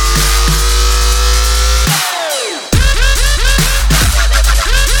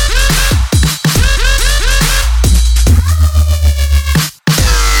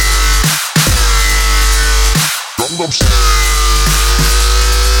Gangnam Style.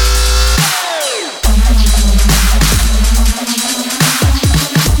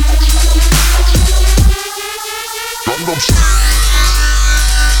 Gangnam Style. Gangnam Style.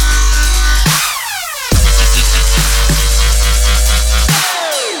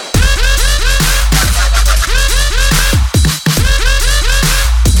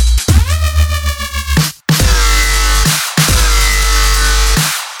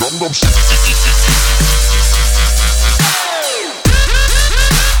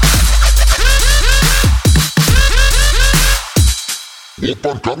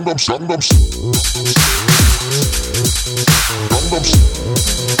 Opern Gangnam Style, Gangnam Style, Gangnam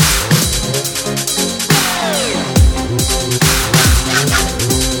Style.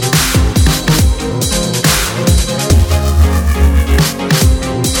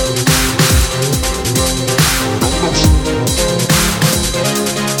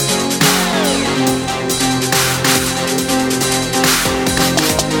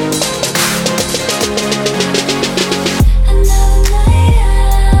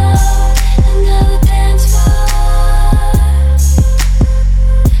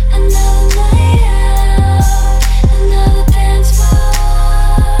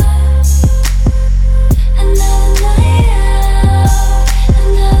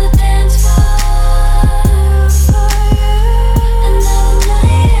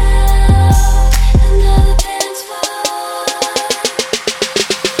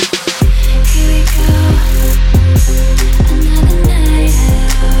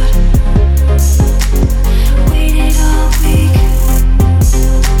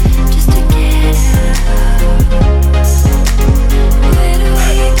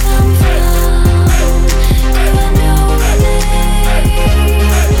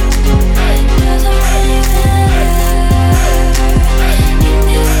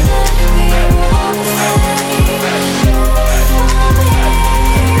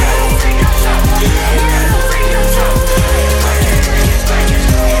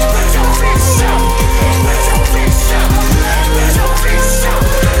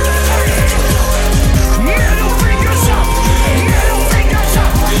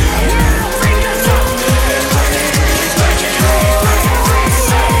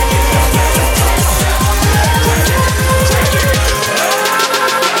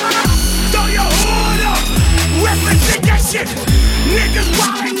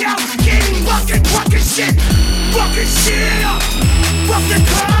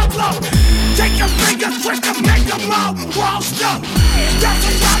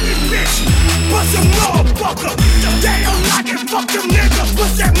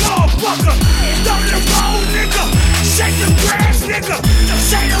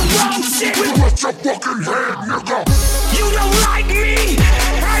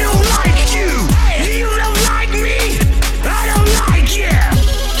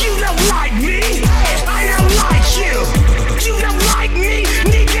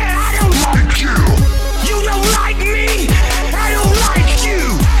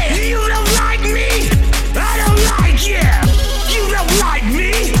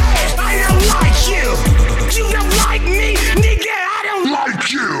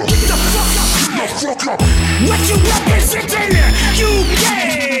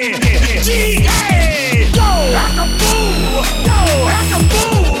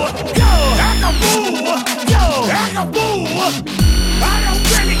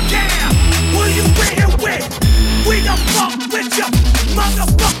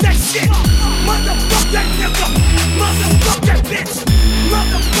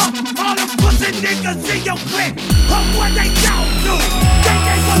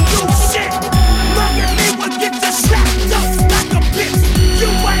 You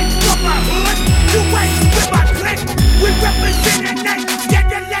ain't with my hood, you ain't with my clique. We represent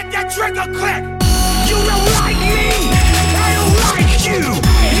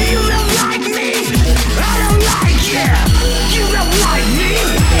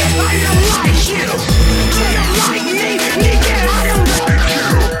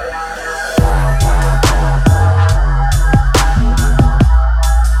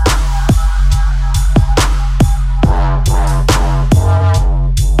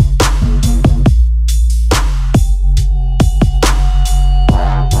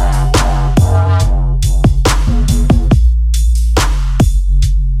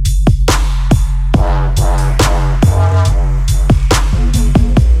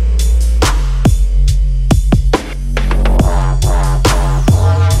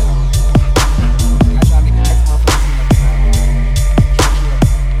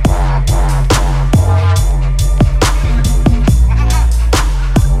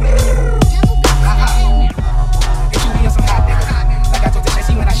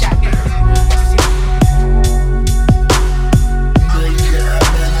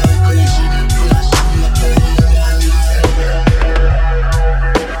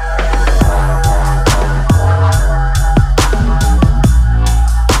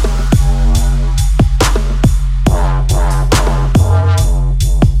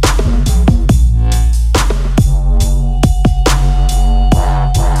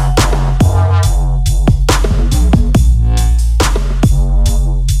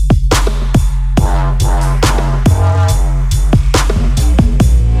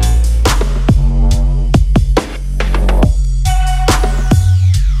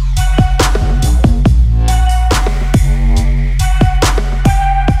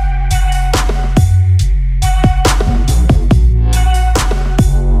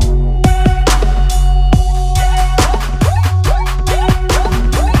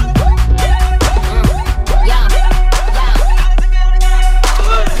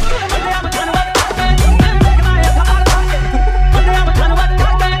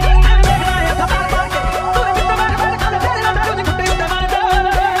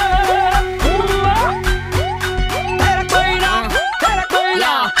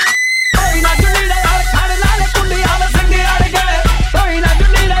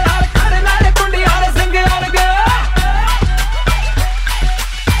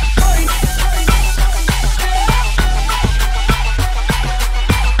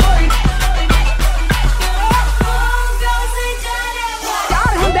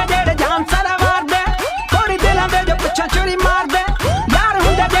ਪਿੱਛਾ ਚੁਰੀ ਮਾਰਦੇ ਯਾਰ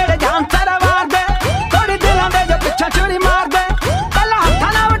ਹੁੰਦੇ ਜਿਹੜੇ ਜਾਨ ਤੇਰਾ ਵਾਰਦੇ ਥੋੜੀ ਦਿਲਾਂ ਦੇ ਜੋ ਪਿੱਛਾ ਚੁਰੀ ਮਾਰਦੇ ਪਹਿਲਾਂ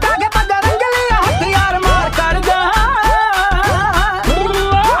ਹੱਥਾਂ ਨਾਲ ਵਟਾ ਕੇ ਪੱਗ ਰੰਗਲੀ ਹਥਿਆਰ ਮਾਰ ਕਰਦਾ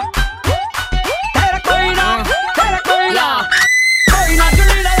ਤੇਰਾ ਕੋਈ ਨਾ ਕੋਈ ਨਾ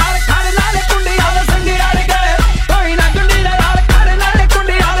ਜੁੰਡੀ ਦਾ ਯਾਰ ਖੜ ਨਾਲੇ ਕੁੰਡੀ ਆਲੇ ਸੰਗੇ ਅੜ ਗਏ ਕੋਈ ਨਾ ਜੁੰਡੀ ਦਾ ਯਾਰ ਖੜ ਨਾਲੇ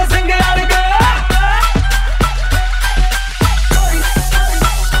ਕੁੰਡੀ ਆਲੇ ਸੰਗੇ ਅੜ ਗਏ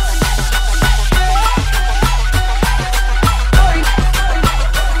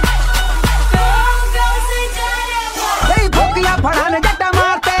फड़ाने जट्टा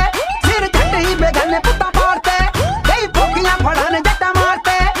मारते सिर झट ही बेगने पुट्टा पाड़ते कई भोगियां फड़ाने जट्टा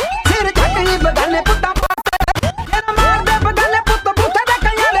मारते सिर झट ही बेगने पुट्टा पाड़ते तेरा मार दे बेगने पुत्त बूथे दे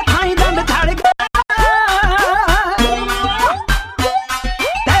कईयां दे थाई दंद छड़ गए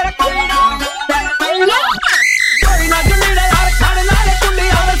तेरा कोई ना जुंडी दे यार खड़ नाले कुंडी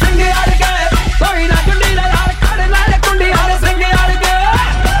आले संगे अड़ गए कोई ना जुंडी दे यार खड़ नाले कुंडी आले संगे अड़ गए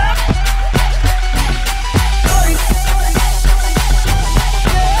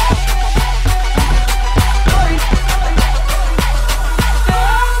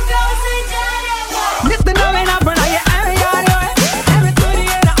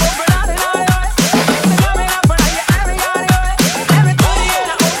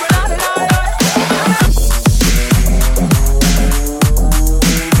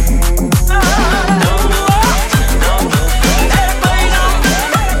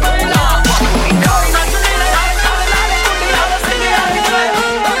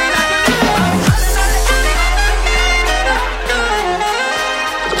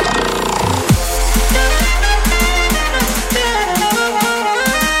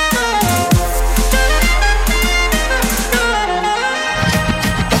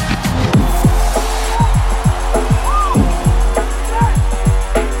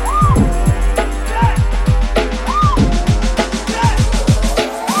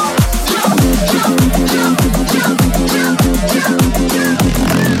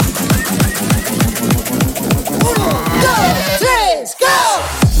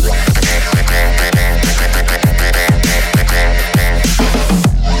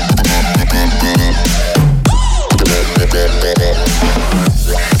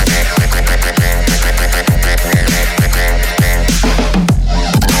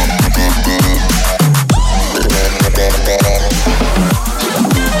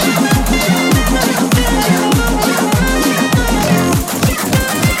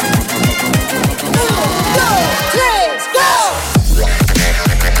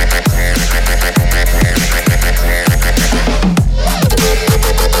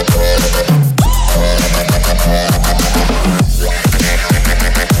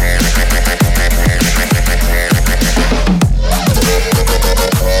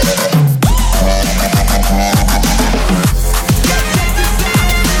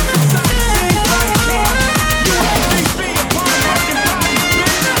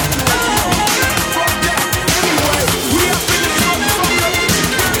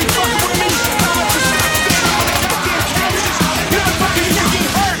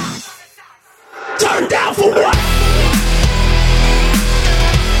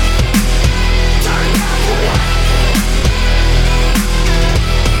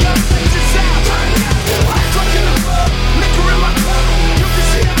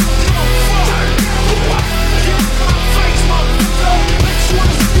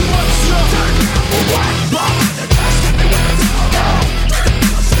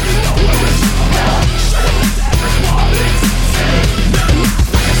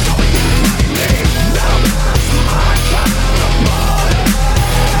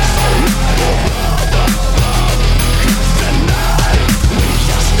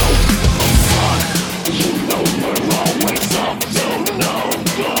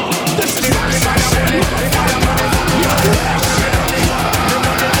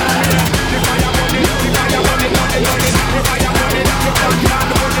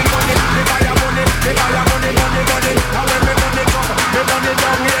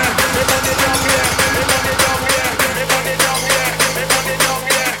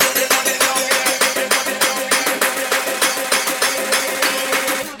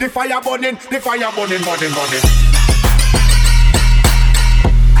The fire burning, burning.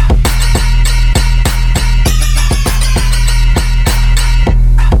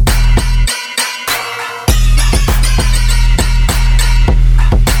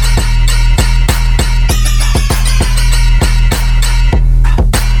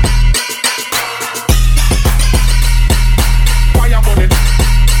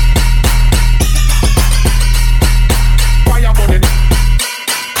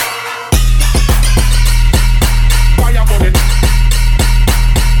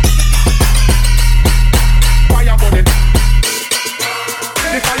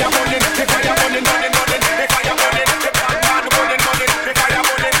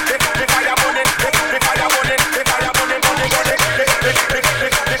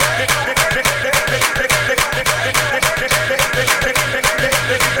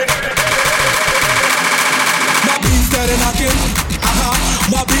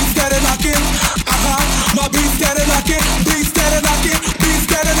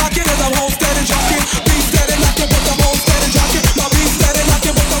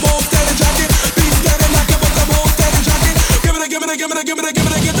 get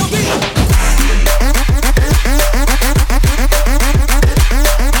the beat.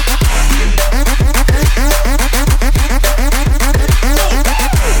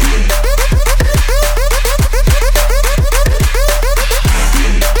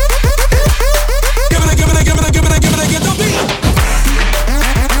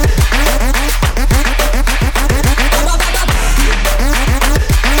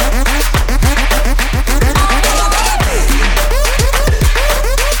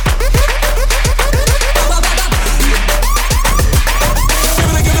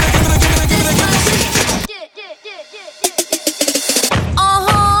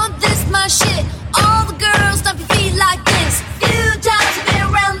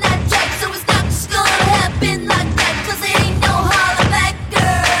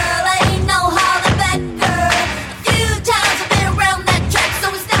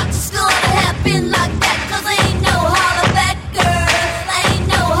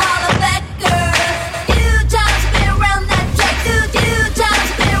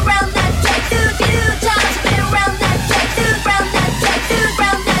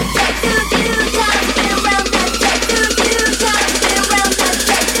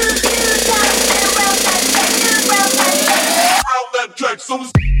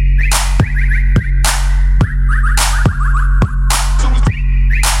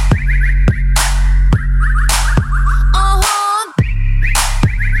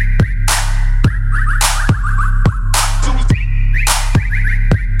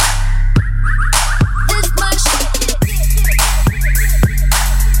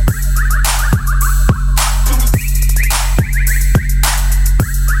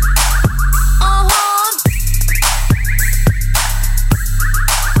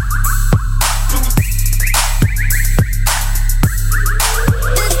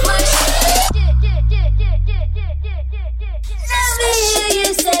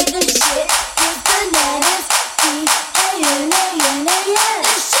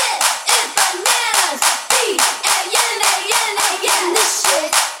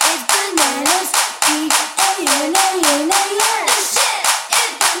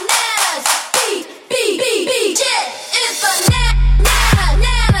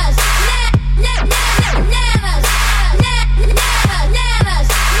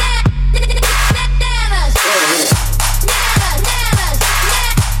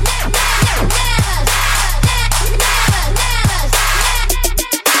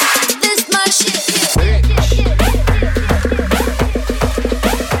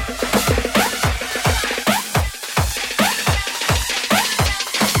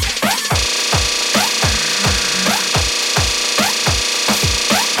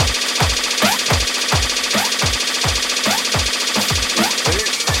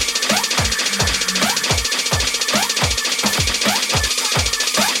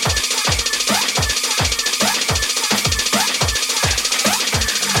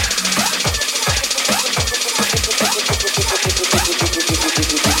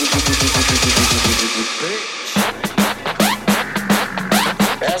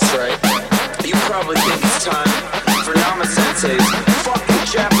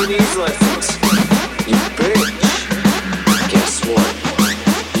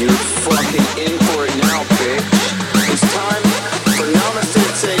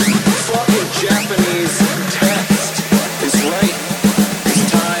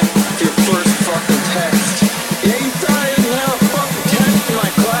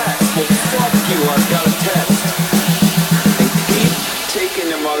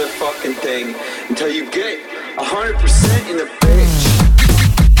 Until you get 100% in the bitch.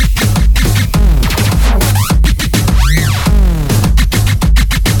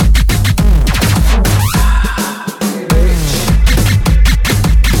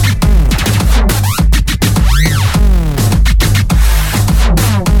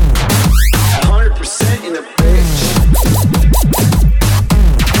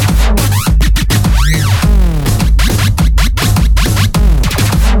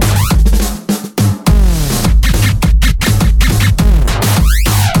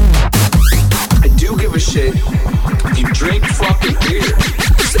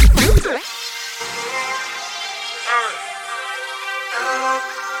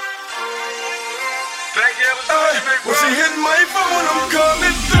 Well, she hit my phone, I'm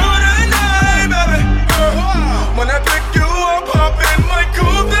coming through tonight, baby. When I pick you up, hop in my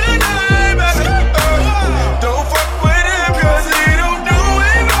coupe tonight, baby. Don't fuck with him, cause he don't do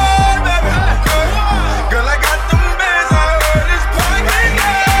it right, baby. Girl, I got them bands, I heard his pocket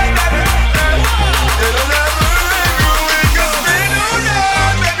night, baby. It'll never end, girl, we can spend all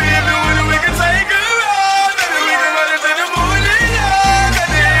night, baby. If you want it, we can take a ride, baby. We can ride it till the morning light.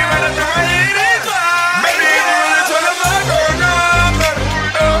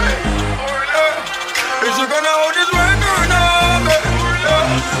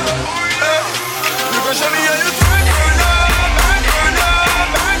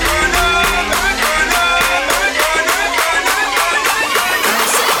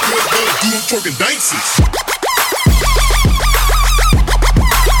 twerking dicey.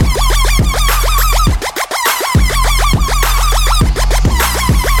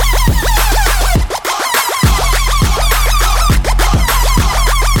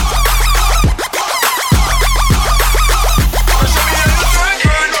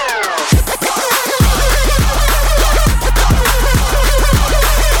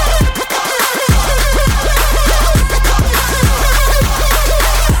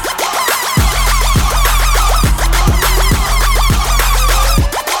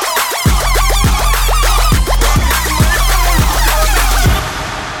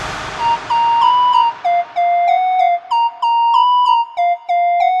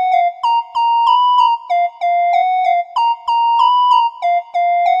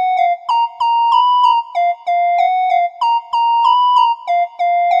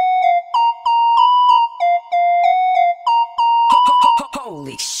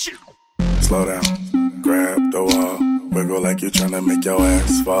 Holy shit. Slow down, grab the wall, wiggle like you're tryna make your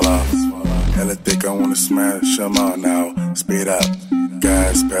ass fall off. Hella thick, I wanna smash them all now. Speed up,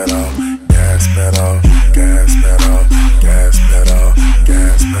 gas pedal, gas pedal, gas pedal, gas pedal,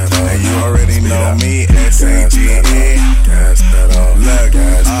 gas pedal. And you already know me, S-A-G-E. Gas pedal, look,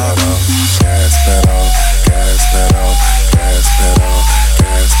 gas pedal, gas pedal, gas pedal, gas pedal,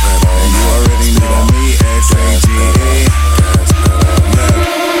 gas pedal. And you already know me, S-A-G-E. Gas pedal, look.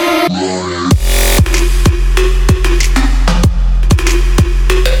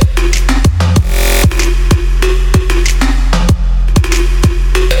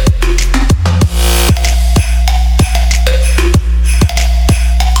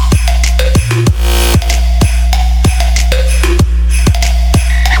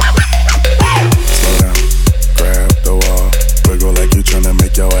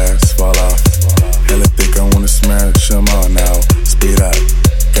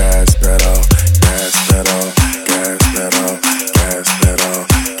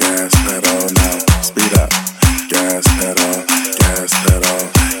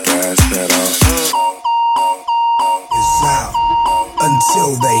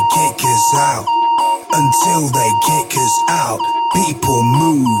 Until they kick us out. Until they kick us out. People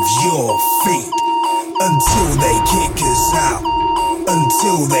move your feet. Until they kick us out.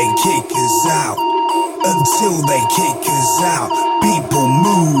 Until they kick us out. Until they kick us out. People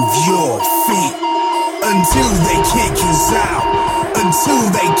move your feet. Until they kick us out. Until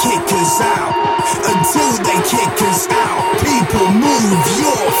they kick us out. Until they kick us out. People move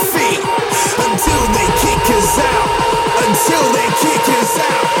your feet. Until they kick us out. Until they kick us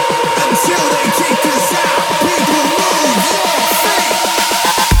out. Until they kick us out. People move your feet.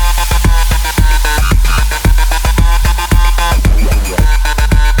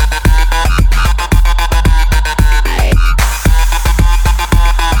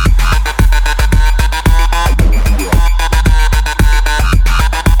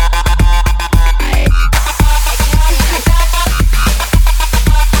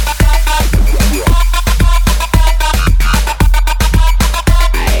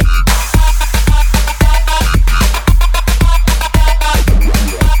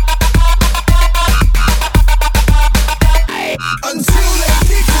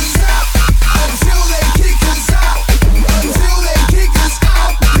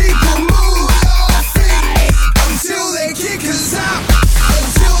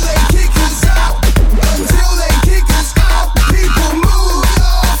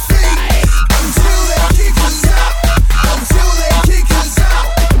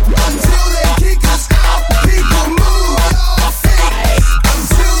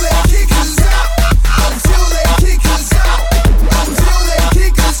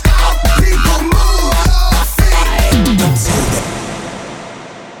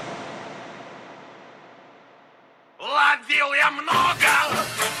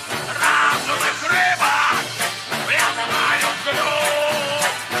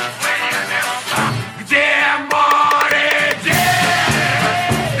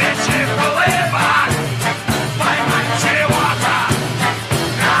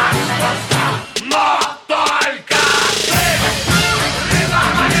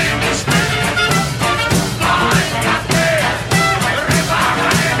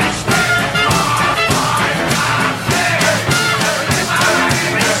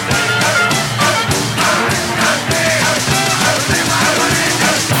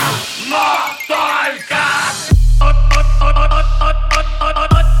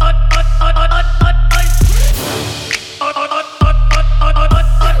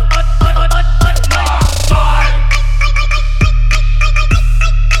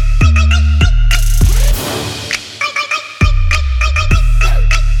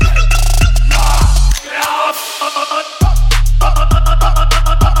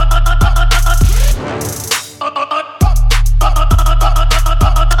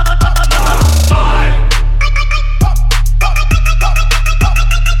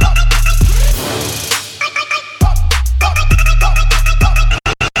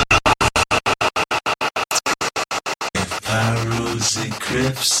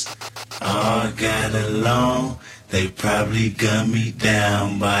 all got along. They probably gun me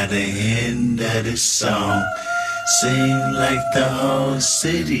down by the end of the song. Seem like the whole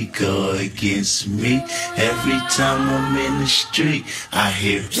city go against me. Every time I'm in the street, I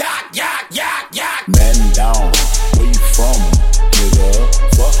hear yak, yak, yak, yak. Man down, where you from, nigga?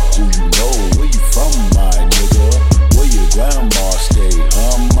 Fuck who you know, where you from, my nigga? Where your grandma stay,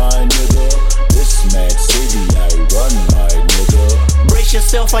 my nigga? This mad city I run, my nigga. Brace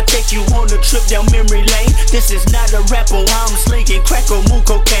yourself, I take you on a trip down memory lane. This is not a rapper, I'm slinging crack or moon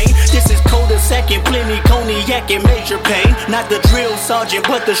cocaine. This is cul-de-sac and plenty cognac and major pain. Not the drill sergeant,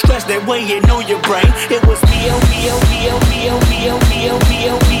 but the stress that weighing on your brain. It was PL, PL, PL, PL, PL, PL,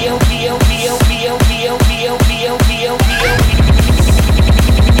 PL, PL, PL, PL, PL, PL, PL, PL, PL, PL.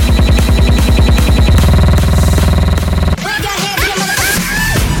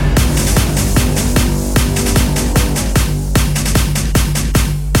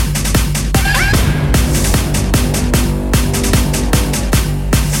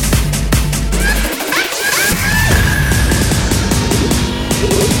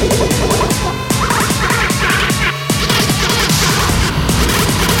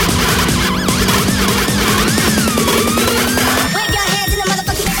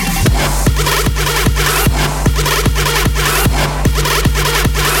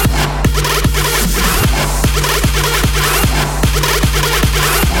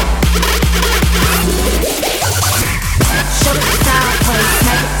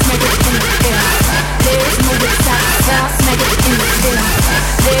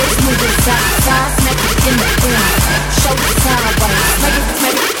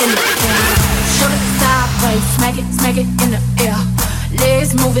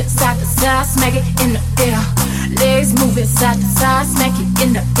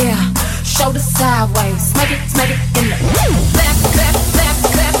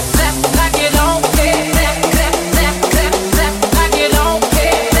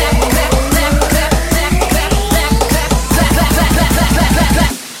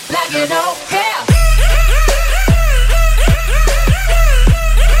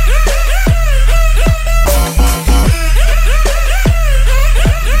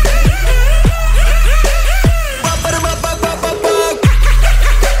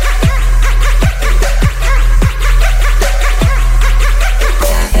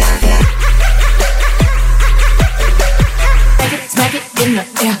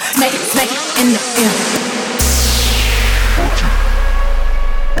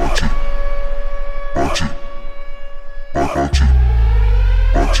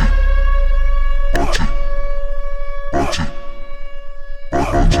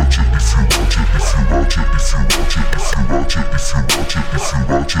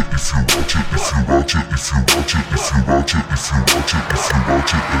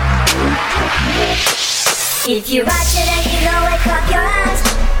 If you watch it and you know it, clap your hands.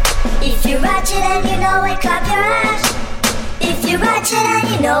 If you watch it and you know it, clap your hands. If you watch it and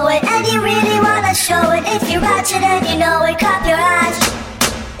you know it, and you really wanna show it. If you watch it and you know it, clap your hands.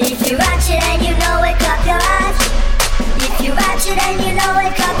 If you watch it and you know it, clap your hands. If you watch it and you know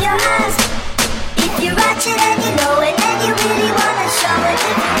it, clap your hands. If you watch it and you know it, and you really wanna show it.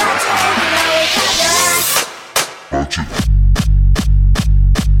 If you watch it and you know it, clap your hands. Watch it.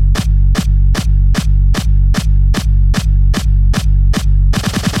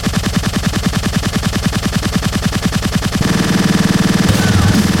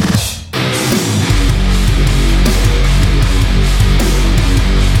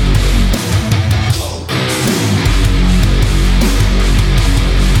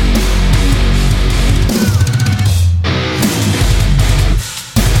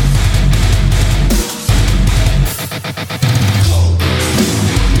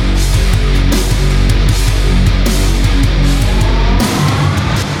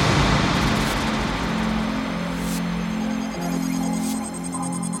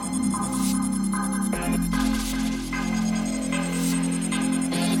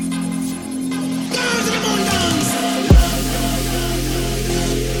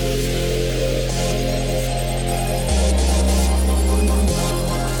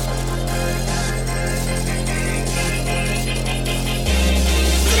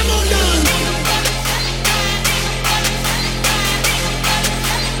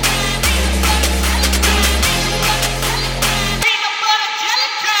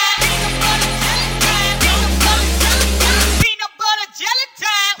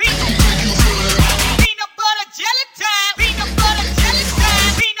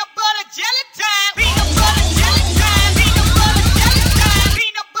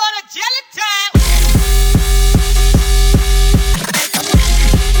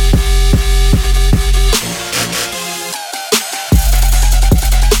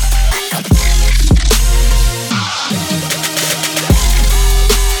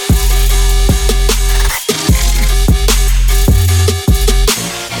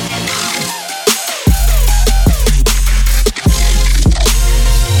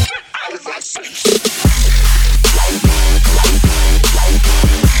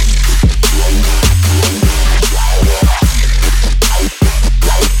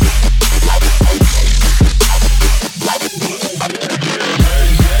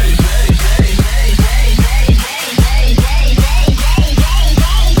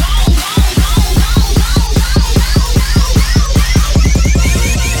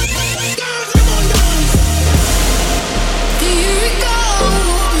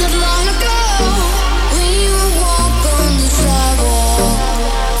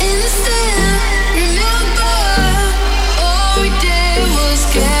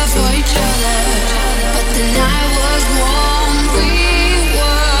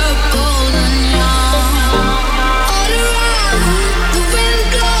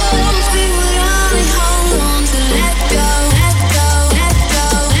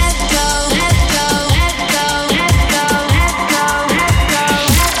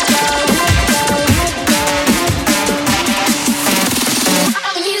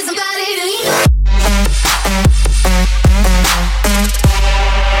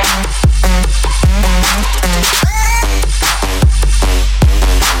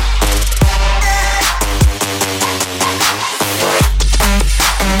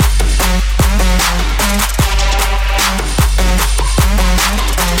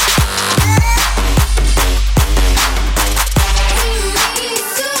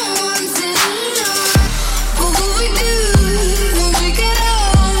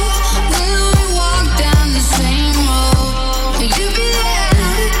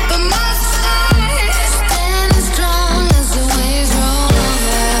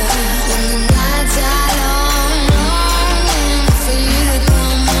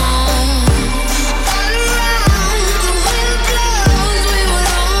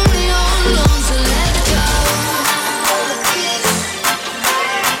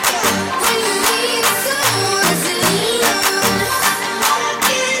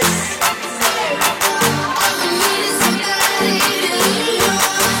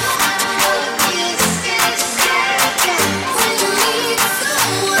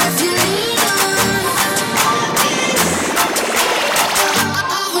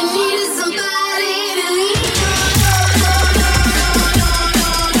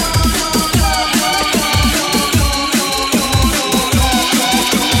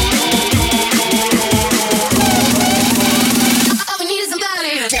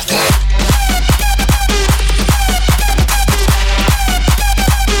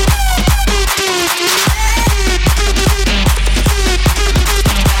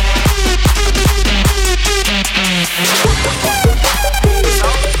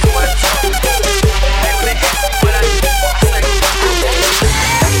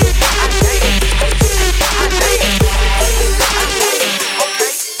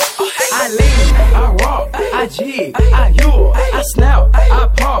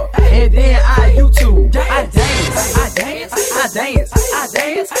 dance, I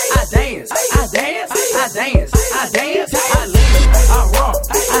dance, I dance, I dance, I dance, I dance, I lean, I rock,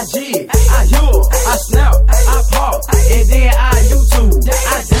 I jig, I yule, I snap, I pop, and then I YouTube.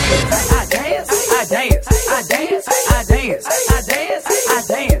 I dance, I dance, I dance, I dance, I dance, I dance, I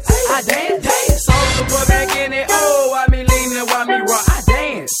dance, I dance, dance. Soulja Boy back in it, oh, I be leaning while me rock, I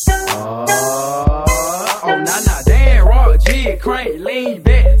dance. Oh, nah, damn, rock, jig, crank, lean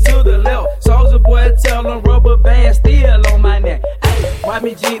back to the left. Soulja Boy tell them rubber band still on my neck. Ay, why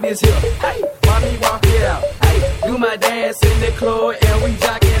me jig this here? Ay, why me walk it out? Ay, do my dance in the club and we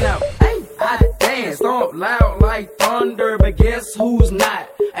jocking out. Ay, I dance, stomp loud like thunder, but guess who's not?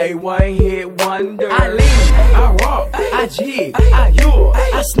 A one-hit wonder. I lean, I rock, I jig, I yule,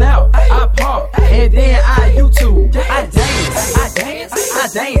 I snap, I pop, and then I YouTube. I dance, I dance, I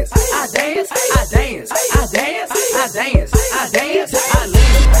dance, I dance, I dance, I dance, I dance, I dance, I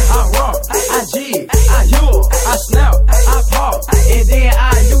lean, I rock, I jig, I yule, I snap, I pop, and then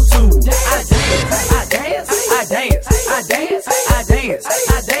I YouTube. I dance, I dance, I dance, I dance, I dance,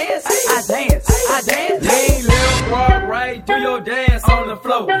 I dance, I dance, I dance. Lean, left, rock, right, do your dance on the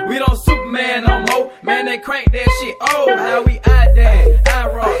floor. We don't Superman no more, man, they crank that shit. Oh, how we I dance, I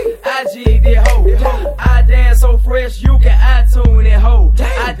rock, I jig that hoe. I dance so fresh, you can iTunes that hoe.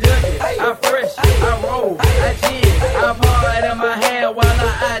 I dug it, I fresh, I roll, I jig, I part in my hand while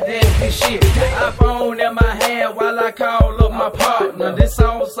I dance this shit. I phone in my hand while I call up my partner. This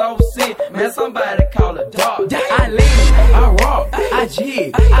song so sick, man, somebody call a doctor. I lean, I rock, I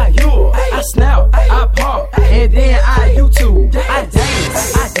jig, I yule, I snap, I pop, and then I YouTube. I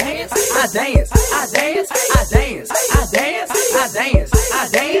dance, I dance, I dance, I dance, I dance, I dance, I dance, I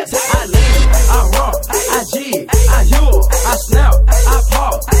dance, I lean, I rock, I jig, I yule, I snap, I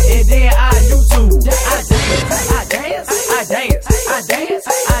pop, and then I YouTube. I dance, I dance, I dance, I dance,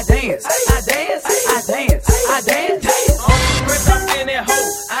 I dance, I dance, I dance, I dance, dance. I'm in that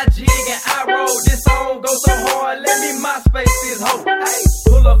hoe, I jig and I roll. This song goes so hard, let me MySpace this hoe.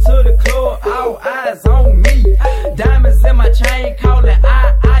 Pull up to the club, all eyes on me. Diamonds in my chain, call it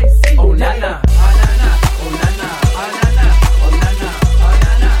IIC. Oh na na, oh na na, oh na na, oh na na, oh na na, oh na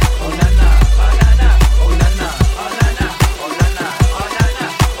na, oh na na, oh na na, oh na na, oh na na, oh na na, oh na na,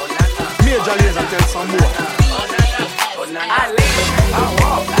 oh na na. Major Lazer, tell some more. I lean, I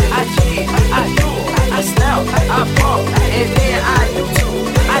walk, I jig, I yule, I snap, I pop, and then I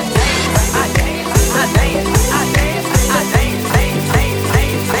YouTube. I dance, I dance, I dance, I dance, I dance, dance, dance, dance,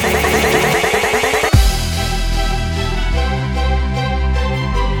 dance, dance.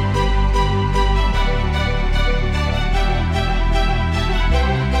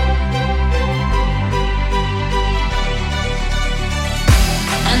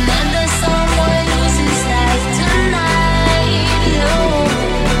 Another someone loses life tonight.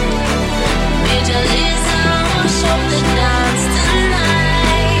 Major Lazer, show the dance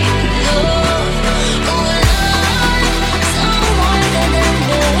tonight. Oh Lord, someone that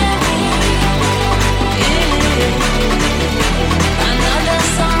another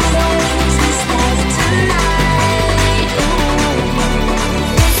someone loses life tonight.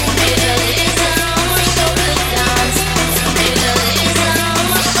 Major Lazer, show the dance. Major Lazer,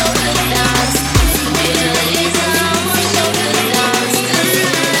 show the dance. Major Lazer, show the dance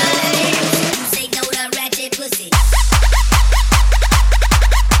tonight. You say no to ratchet pussy.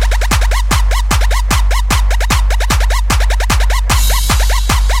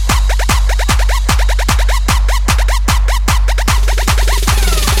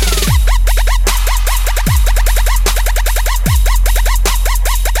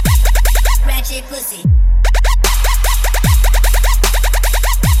 Ratchet pussy.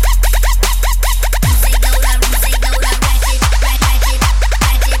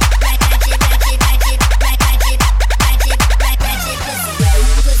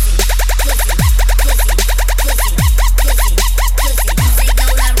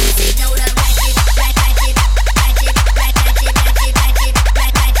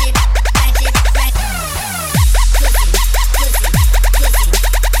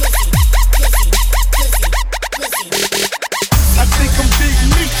 I think I'm Big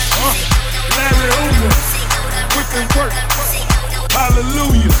Meech, Larry Hoover, quick and work,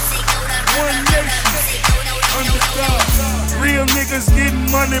 hallelujah, one nation, under God, real niggas getting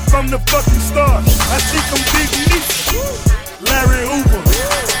money from the fucking start. I think I'm Big Meech, Larry Hoover,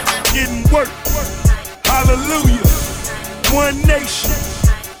 getting work, hallelujah, one nation,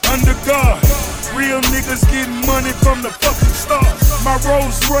 under God, real niggas getting money from the fucking start. My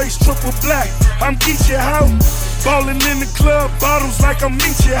Rolls Royce triple black, I'm Geechee How. Ballin' in the club, bottles like I'm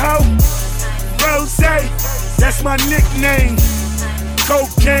Meechee How. Rose, that's my nickname.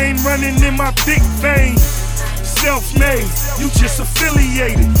 Cocaine running in my big vein. self-made, you just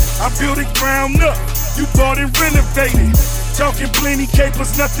affiliated. I built it ground up, you bought and renovated. Talking plenty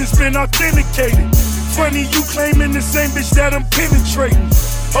capers, nothing's been authenticated. Funny you claiming the same bitch that I'm penetrating.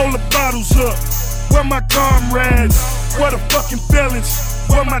 Hold the bottles up, where my comrades? Where the fucking felons?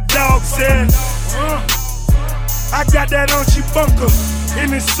 Where my dogs at? I got that Archie bunker,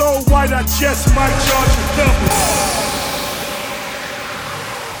 and it's so white I just might charge a double.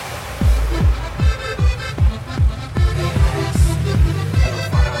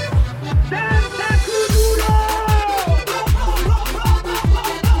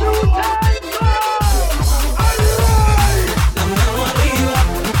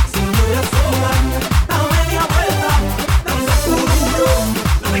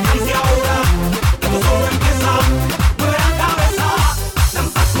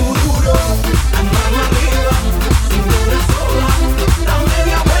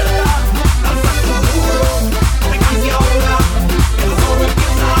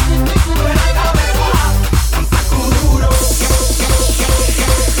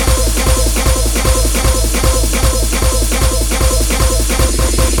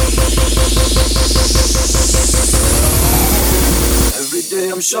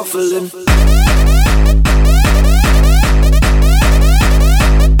 Shuffling.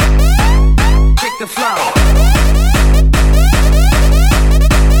 Kick the flow.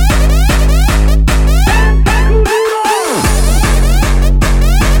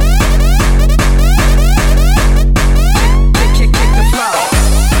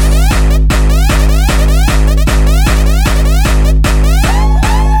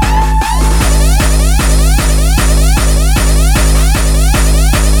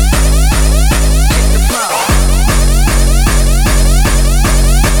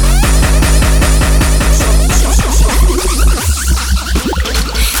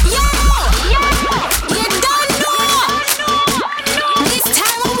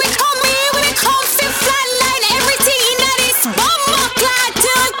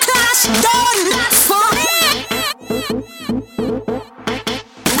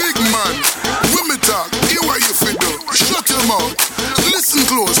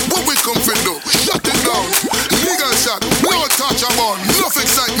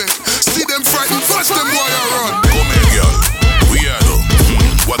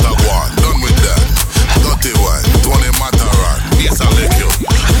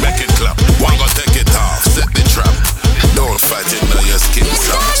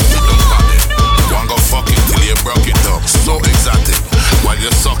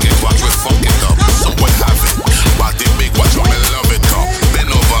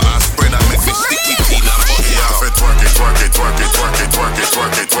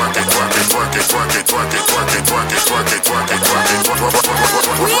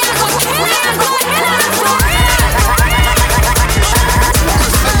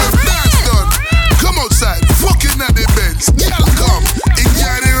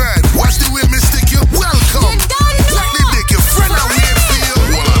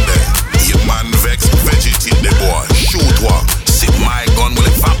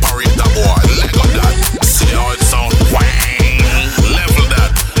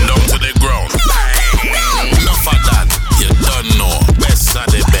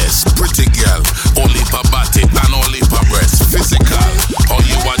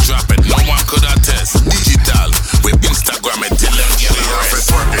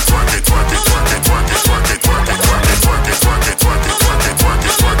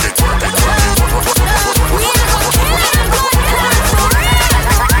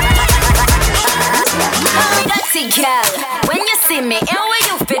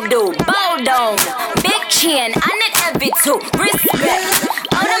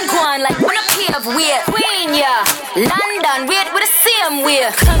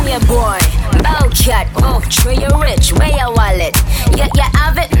 Come here, boy. Bowcat, oh, tree you rich, where your wallet? Yeah, you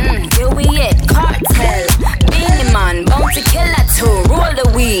have it, here we it. Cartel, Beanie Man, bounty killer too. Roll the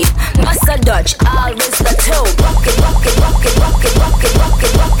weed, bust a Dutch, all risk the two. Rocket, rocket, rocket, rocket, rocket,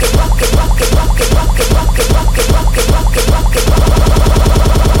 rocket, rocket, rocket, rocket, rocket, rocket, rocket, rocket, rocket, rocket, rocket,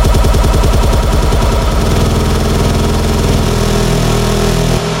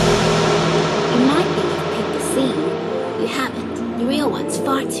 You might think you've picked the scene. You haven't. The real one's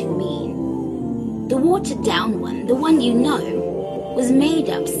far too mean. The watered down one, the one you know, was made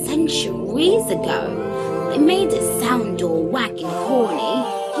up centuries ago. They made it sound all whack and corny.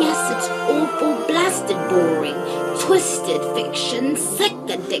 Yes, it's awful, blasted boring. Twisted fiction, sick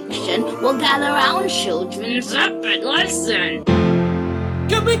addiction. Well, gather round, children, zip it, listen.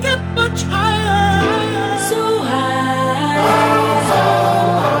 Can we get much higher? So high, so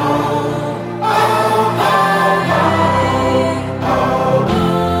high, oh, oh, oh.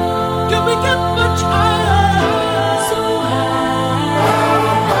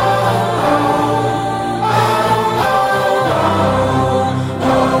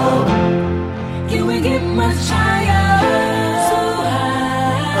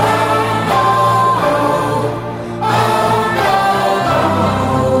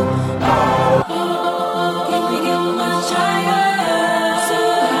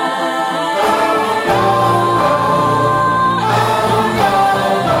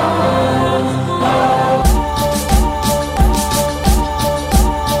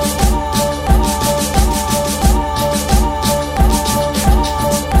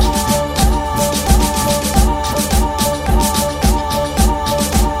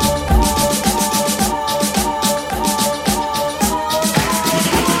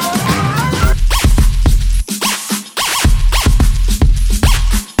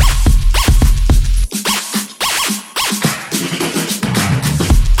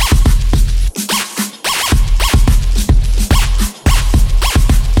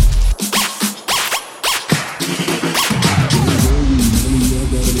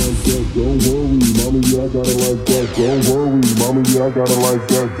 I got it like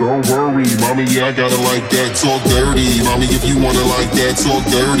that. Don't worry, mommy, yeah, I got it like that. Talk dirty, mommy, if you want it like that. Talk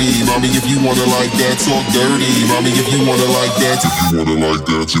dirty, mommy, if you want it like that. Talk dirty, mommy, if you want it like that. If you want it like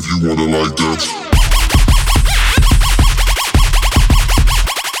that, if you want it like that.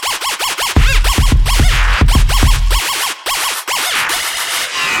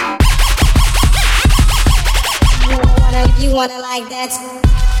 You wanna like that.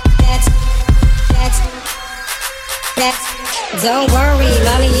 Don't worry,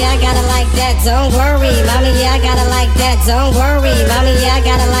 mommy, yeah, I gotta like that. Don't worry, mommy, yeah, I gotta like that. Don't worry, mommy, yeah, I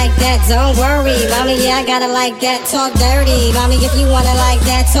gotta like that. Don't worry, mommy, yeah, I gotta like that. Talk dirty, mommy, if you wanna like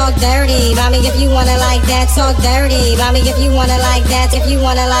that. Talk dirty, mommy, if you wanna like that. Talk dirty, mommy, if you wanna like that. If you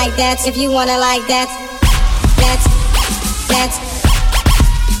wanna like that, if you wanna like that.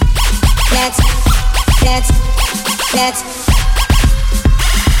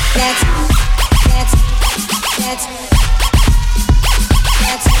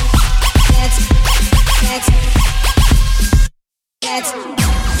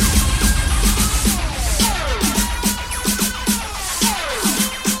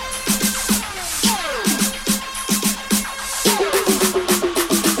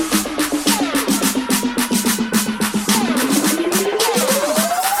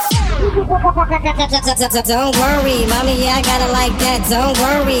 Don't worry, mommy, yeah, I gotta like that. Don't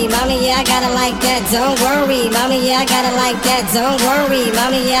worry, mommy, yeah, I gotta like that. Don't worry, mommy, yeah, I gotta like that. Don't worry,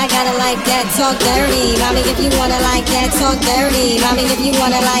 mommy, yeah, I gotta like that. Talk dirty, mommy, if you wanna like that. Talk dirty, mommy, if you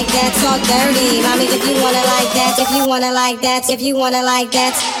wanna like that. Talk dirty, mommy, if you wanna like that. If you wanna like that, if you wanna like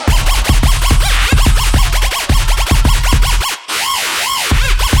that.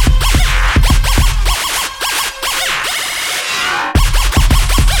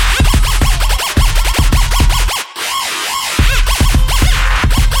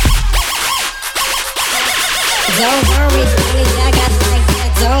 Don't worry, mommy, I got like that.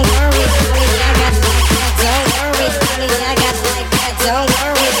 Don't worry, mommy, I got like that. Don't worry, mommy, I got like that. Don't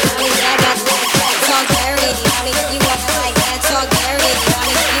worry, mommy, I got like that. Talk dirty, mommy, if you want like that. Talk dirty, mommy,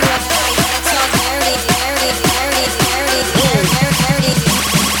 if you want like that. Talk dirty, dirty,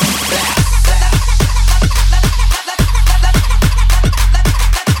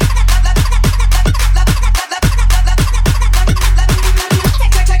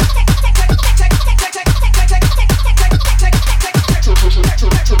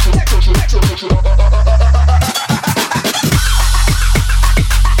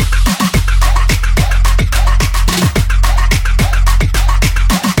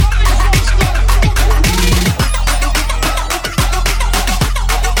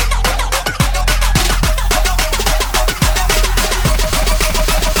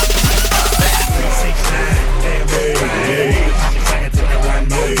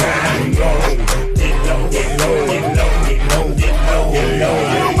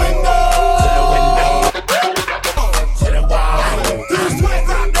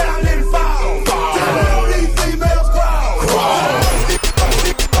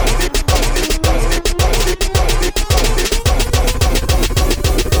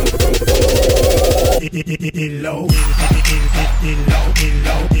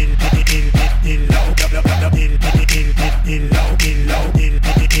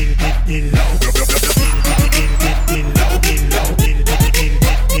 dirty,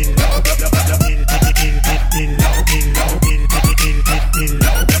 dirty,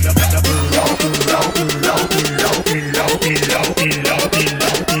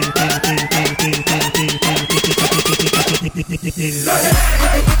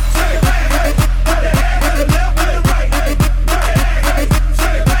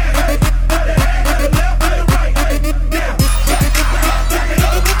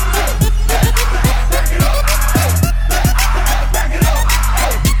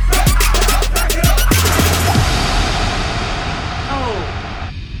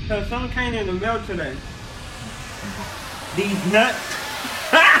 dirty. These nuts.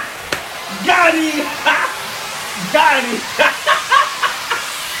 Got it! Got it! Got it!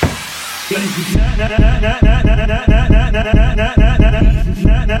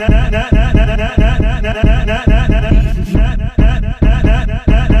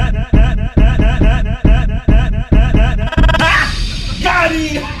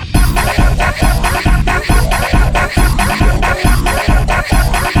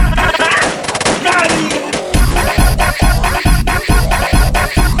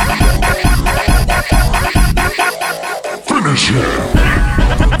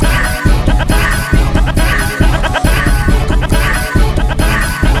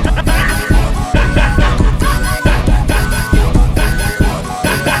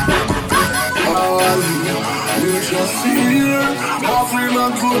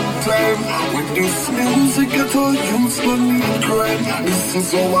 good time. With this music, get all youths no need crime. This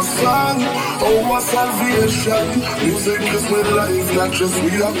is our song, our salvation. Music is my life, not just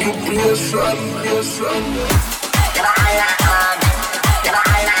we occupation.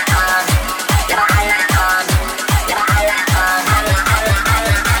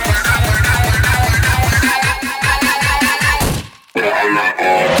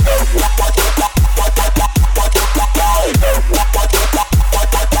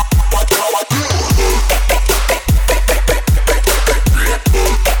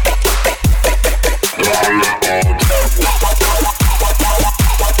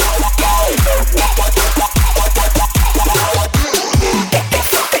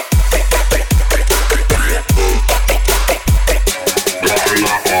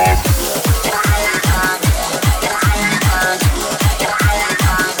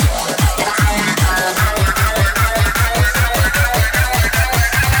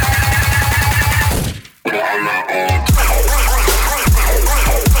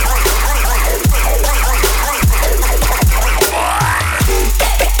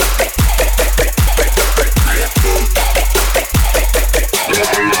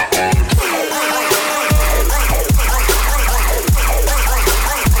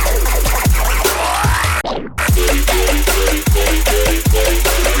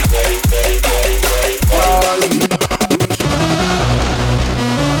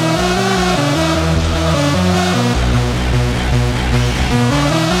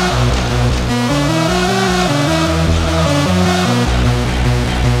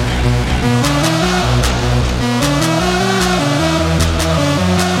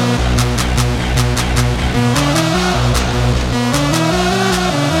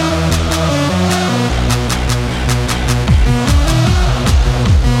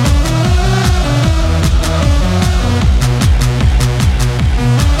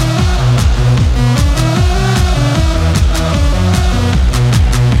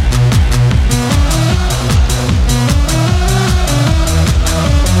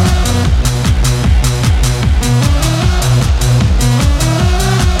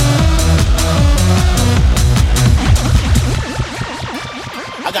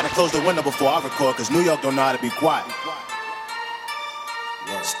 Close the window before I record, cause New York don't know how to be quiet.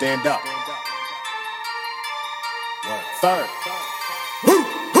 Stand up. Third.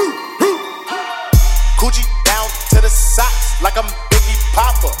 Coochie down to the socks like I'm Biggie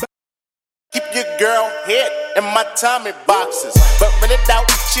Popper. Keep your girl head in my Tommy boxes. But when it doubt,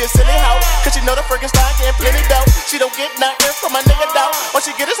 she a silly hoe, cause she know the friggin' style getting plenty dough. She don't get nothing from my nigga though. All she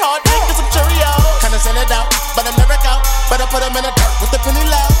get is hard dick and some Cheerios. Kinda send it out, but I'm never out. Better put him in the dirt with the penny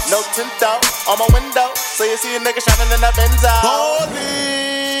low. No tint out on my window, so you see a nigga shining in the Benzo.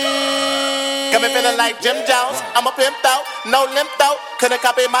 Got me feeling like Jim Jones. I'm a pimp out, no limp out. Couldn't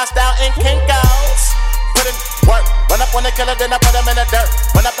copy my style in Kinko's. Put in work, run up on the killer, then I put him in the dirt.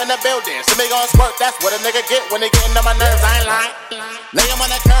 Run up in the building, so me gon' squirt. That's what a nigga get when they gettin' on my nerves. I ain't lying. Lay him on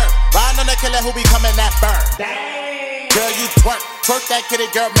the curb, riding on the killer who be coming that burn. Girl, you twerk that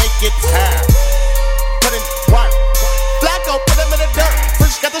kitty, girl, make it turn. Put in work. Flacco, put him in the dirt.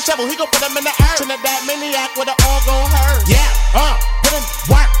 Fresh got the shovel, he gon' put him in the earth. Trinidad maniac with an all gon' hurt. Yeah, put in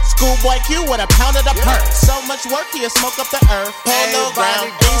work. Schoolboy Q with a pound of the perk. So much work, he'll smoke up the earth. Polo ground,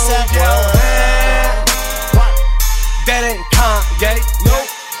 ASAP world. That ain't Kanye, nope.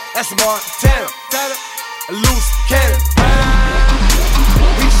 That's Montana. A loose cannon.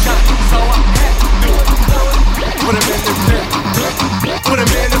 We shot, so I had to do it. Put him in the dip. Put him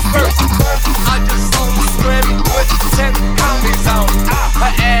in the first. I just saw the Grammy with 10 commies on.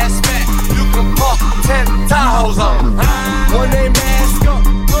 Her ass fat, you can park 10 Tahoes on. When they mask up,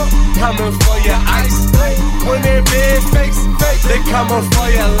 coming for your ice. When they big face, they coming for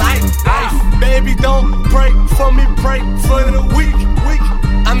your life. Baby, don't break for me, break for the weak.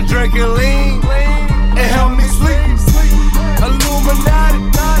 I'm drinking lean, and help me sleep. Illuminati,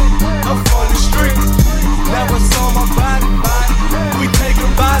 I'm for the streets. Never saw my body, we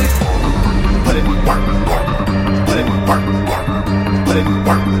taking bodies. Put it in work. Put it in work. Put it in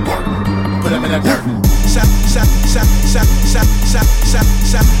work. Put him in the dirt.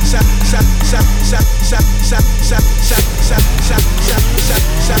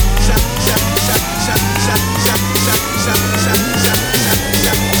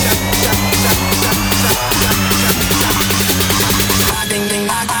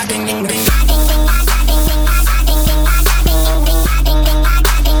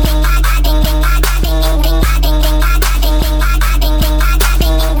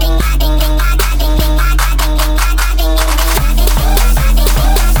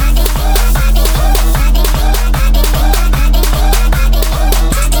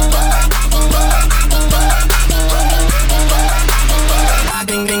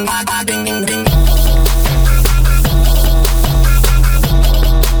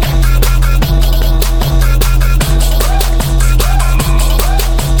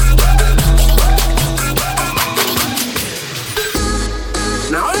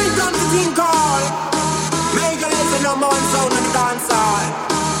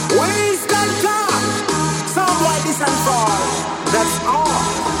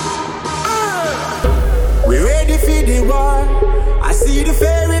 see the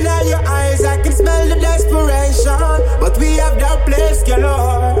fear in all your eyes, I can smell the desperation. But we have that place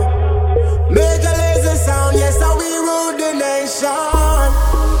galore. Major laser sound, yes, how we rule the nation.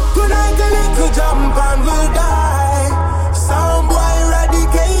 Good night, a little jump and we'll die. Sound boy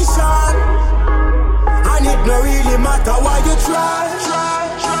eradication. And it no really matter why you try.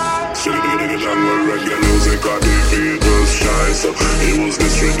 Shitty jungle reggae music, I defeat was shy. So he was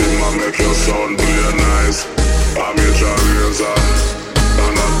this rhythm, I make your sound play nice. I'm a Charlizer,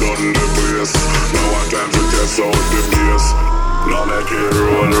 and I've done the place. Now I time to test out the place. Now make it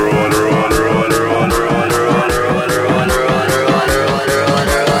roll, roll, roll, roll, roll, roll, roll, roll, roll, roll,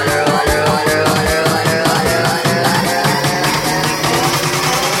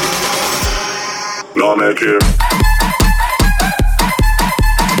 now make it.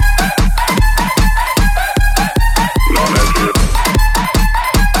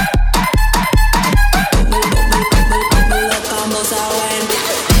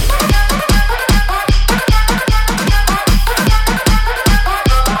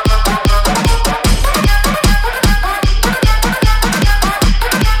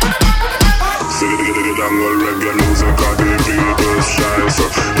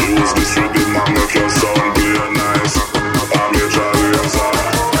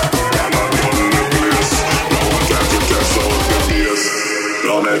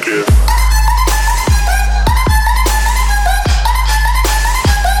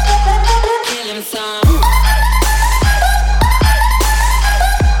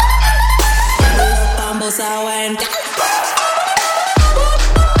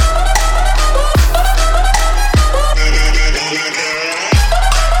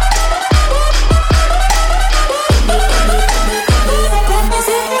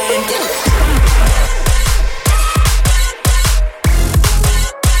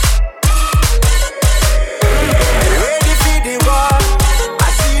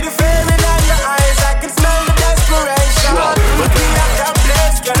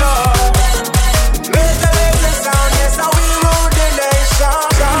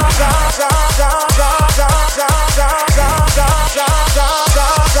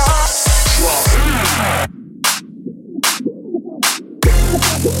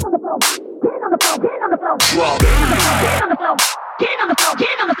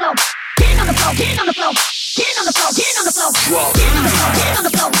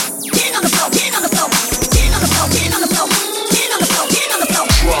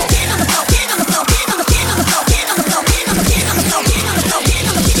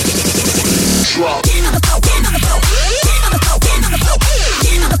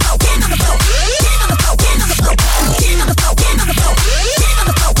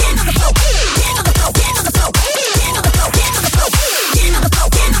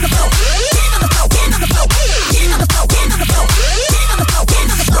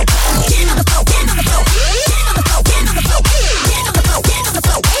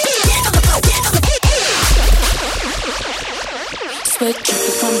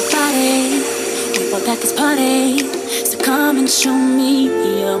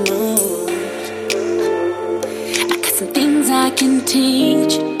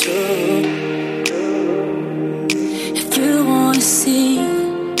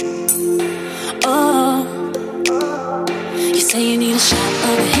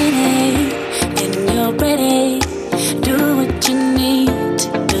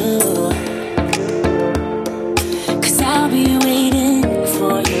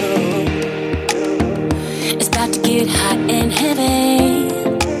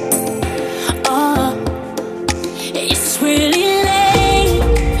 It's really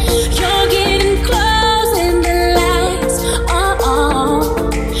late.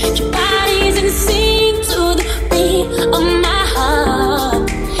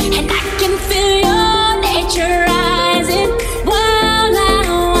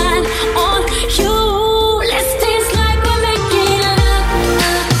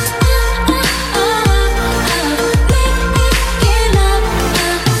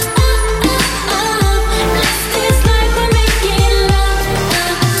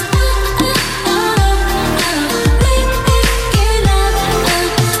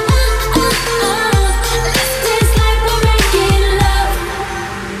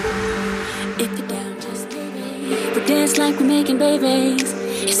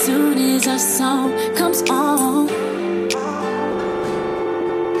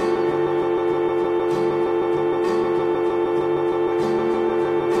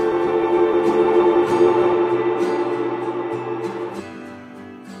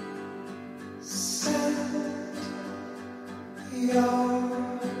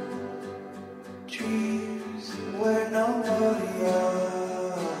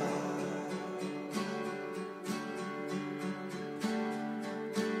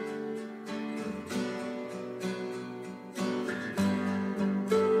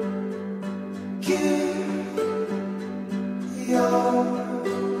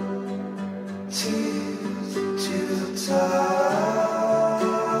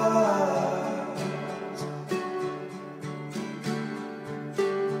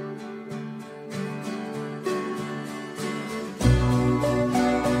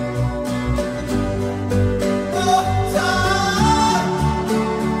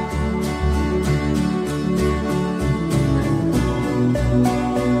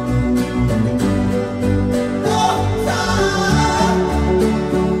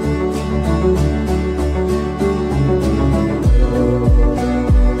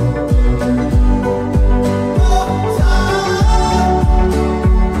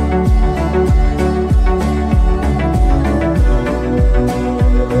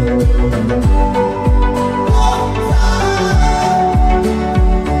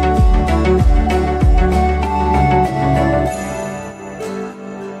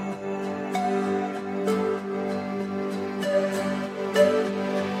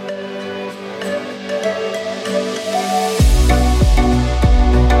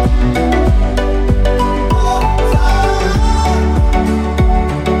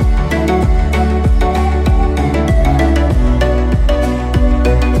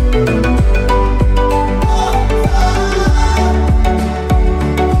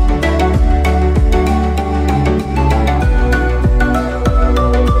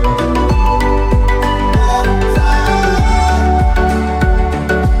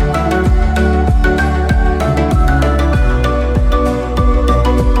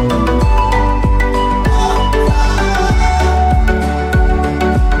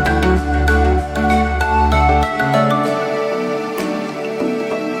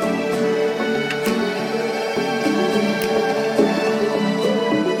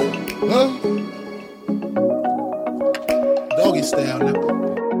 Yeah,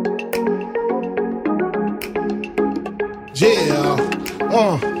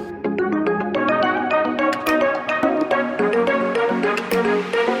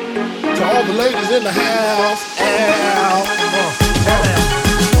 To all the ladies in the house,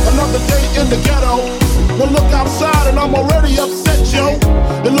 Another day in the ghetto. One look outside and I'm already upset, yo.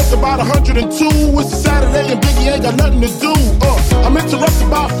 It looked about 102. It's a Saturday and Biggie ain't got nothing to do. I'm interrupted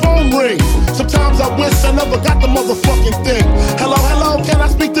by a phone ring. Sometimes I wish I never got the motherfucking thing. Hello, hello, can I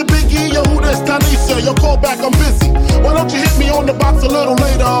speak to Biggie? Yo, who this? Tanisha, yo, call back, I'm busy. Why don't you hit me on the box a little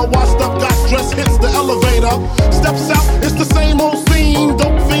later? Washed up, got dressed, hits the elevator. Steps out, it's the same old scene.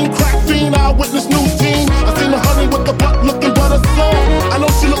 Dope fiend, crack fiend, eyewitness news team. I seen the honey with the butt looking but a soul. I know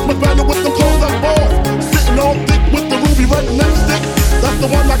she look much better with them clothes up off. Sitting all thick with the ruby red lipstick. That's the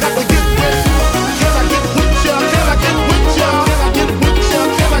one I got to get with. Can I get with ya? Can I get with ya? Can I get with ya?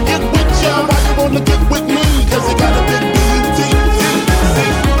 Can I get with ya? Why you wanna get with me? Cause you got a big B-U-T.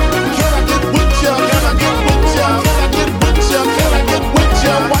 Can I get with ya? Can I get with ya? Can I get with ya? Can I get with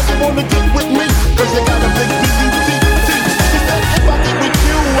ya? Why you wanna get with me? Cause you got a big B-U-T. She said if I get with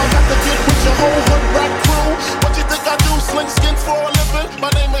you, I got to get with your whole hood rat crew. What you think I do? Sling skins for a living? My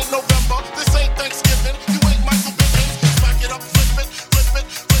name ain't November. This ain't Thanksgiving. You ain't Michael Bivins. Smack it up, flip it, flip it,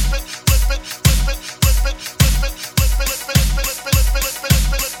 flip it, flip it, flip it, flip it, flip it, flip it, flip it, flip it, flip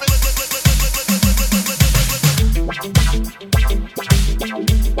it, flip it, flip it, flip it, flip it,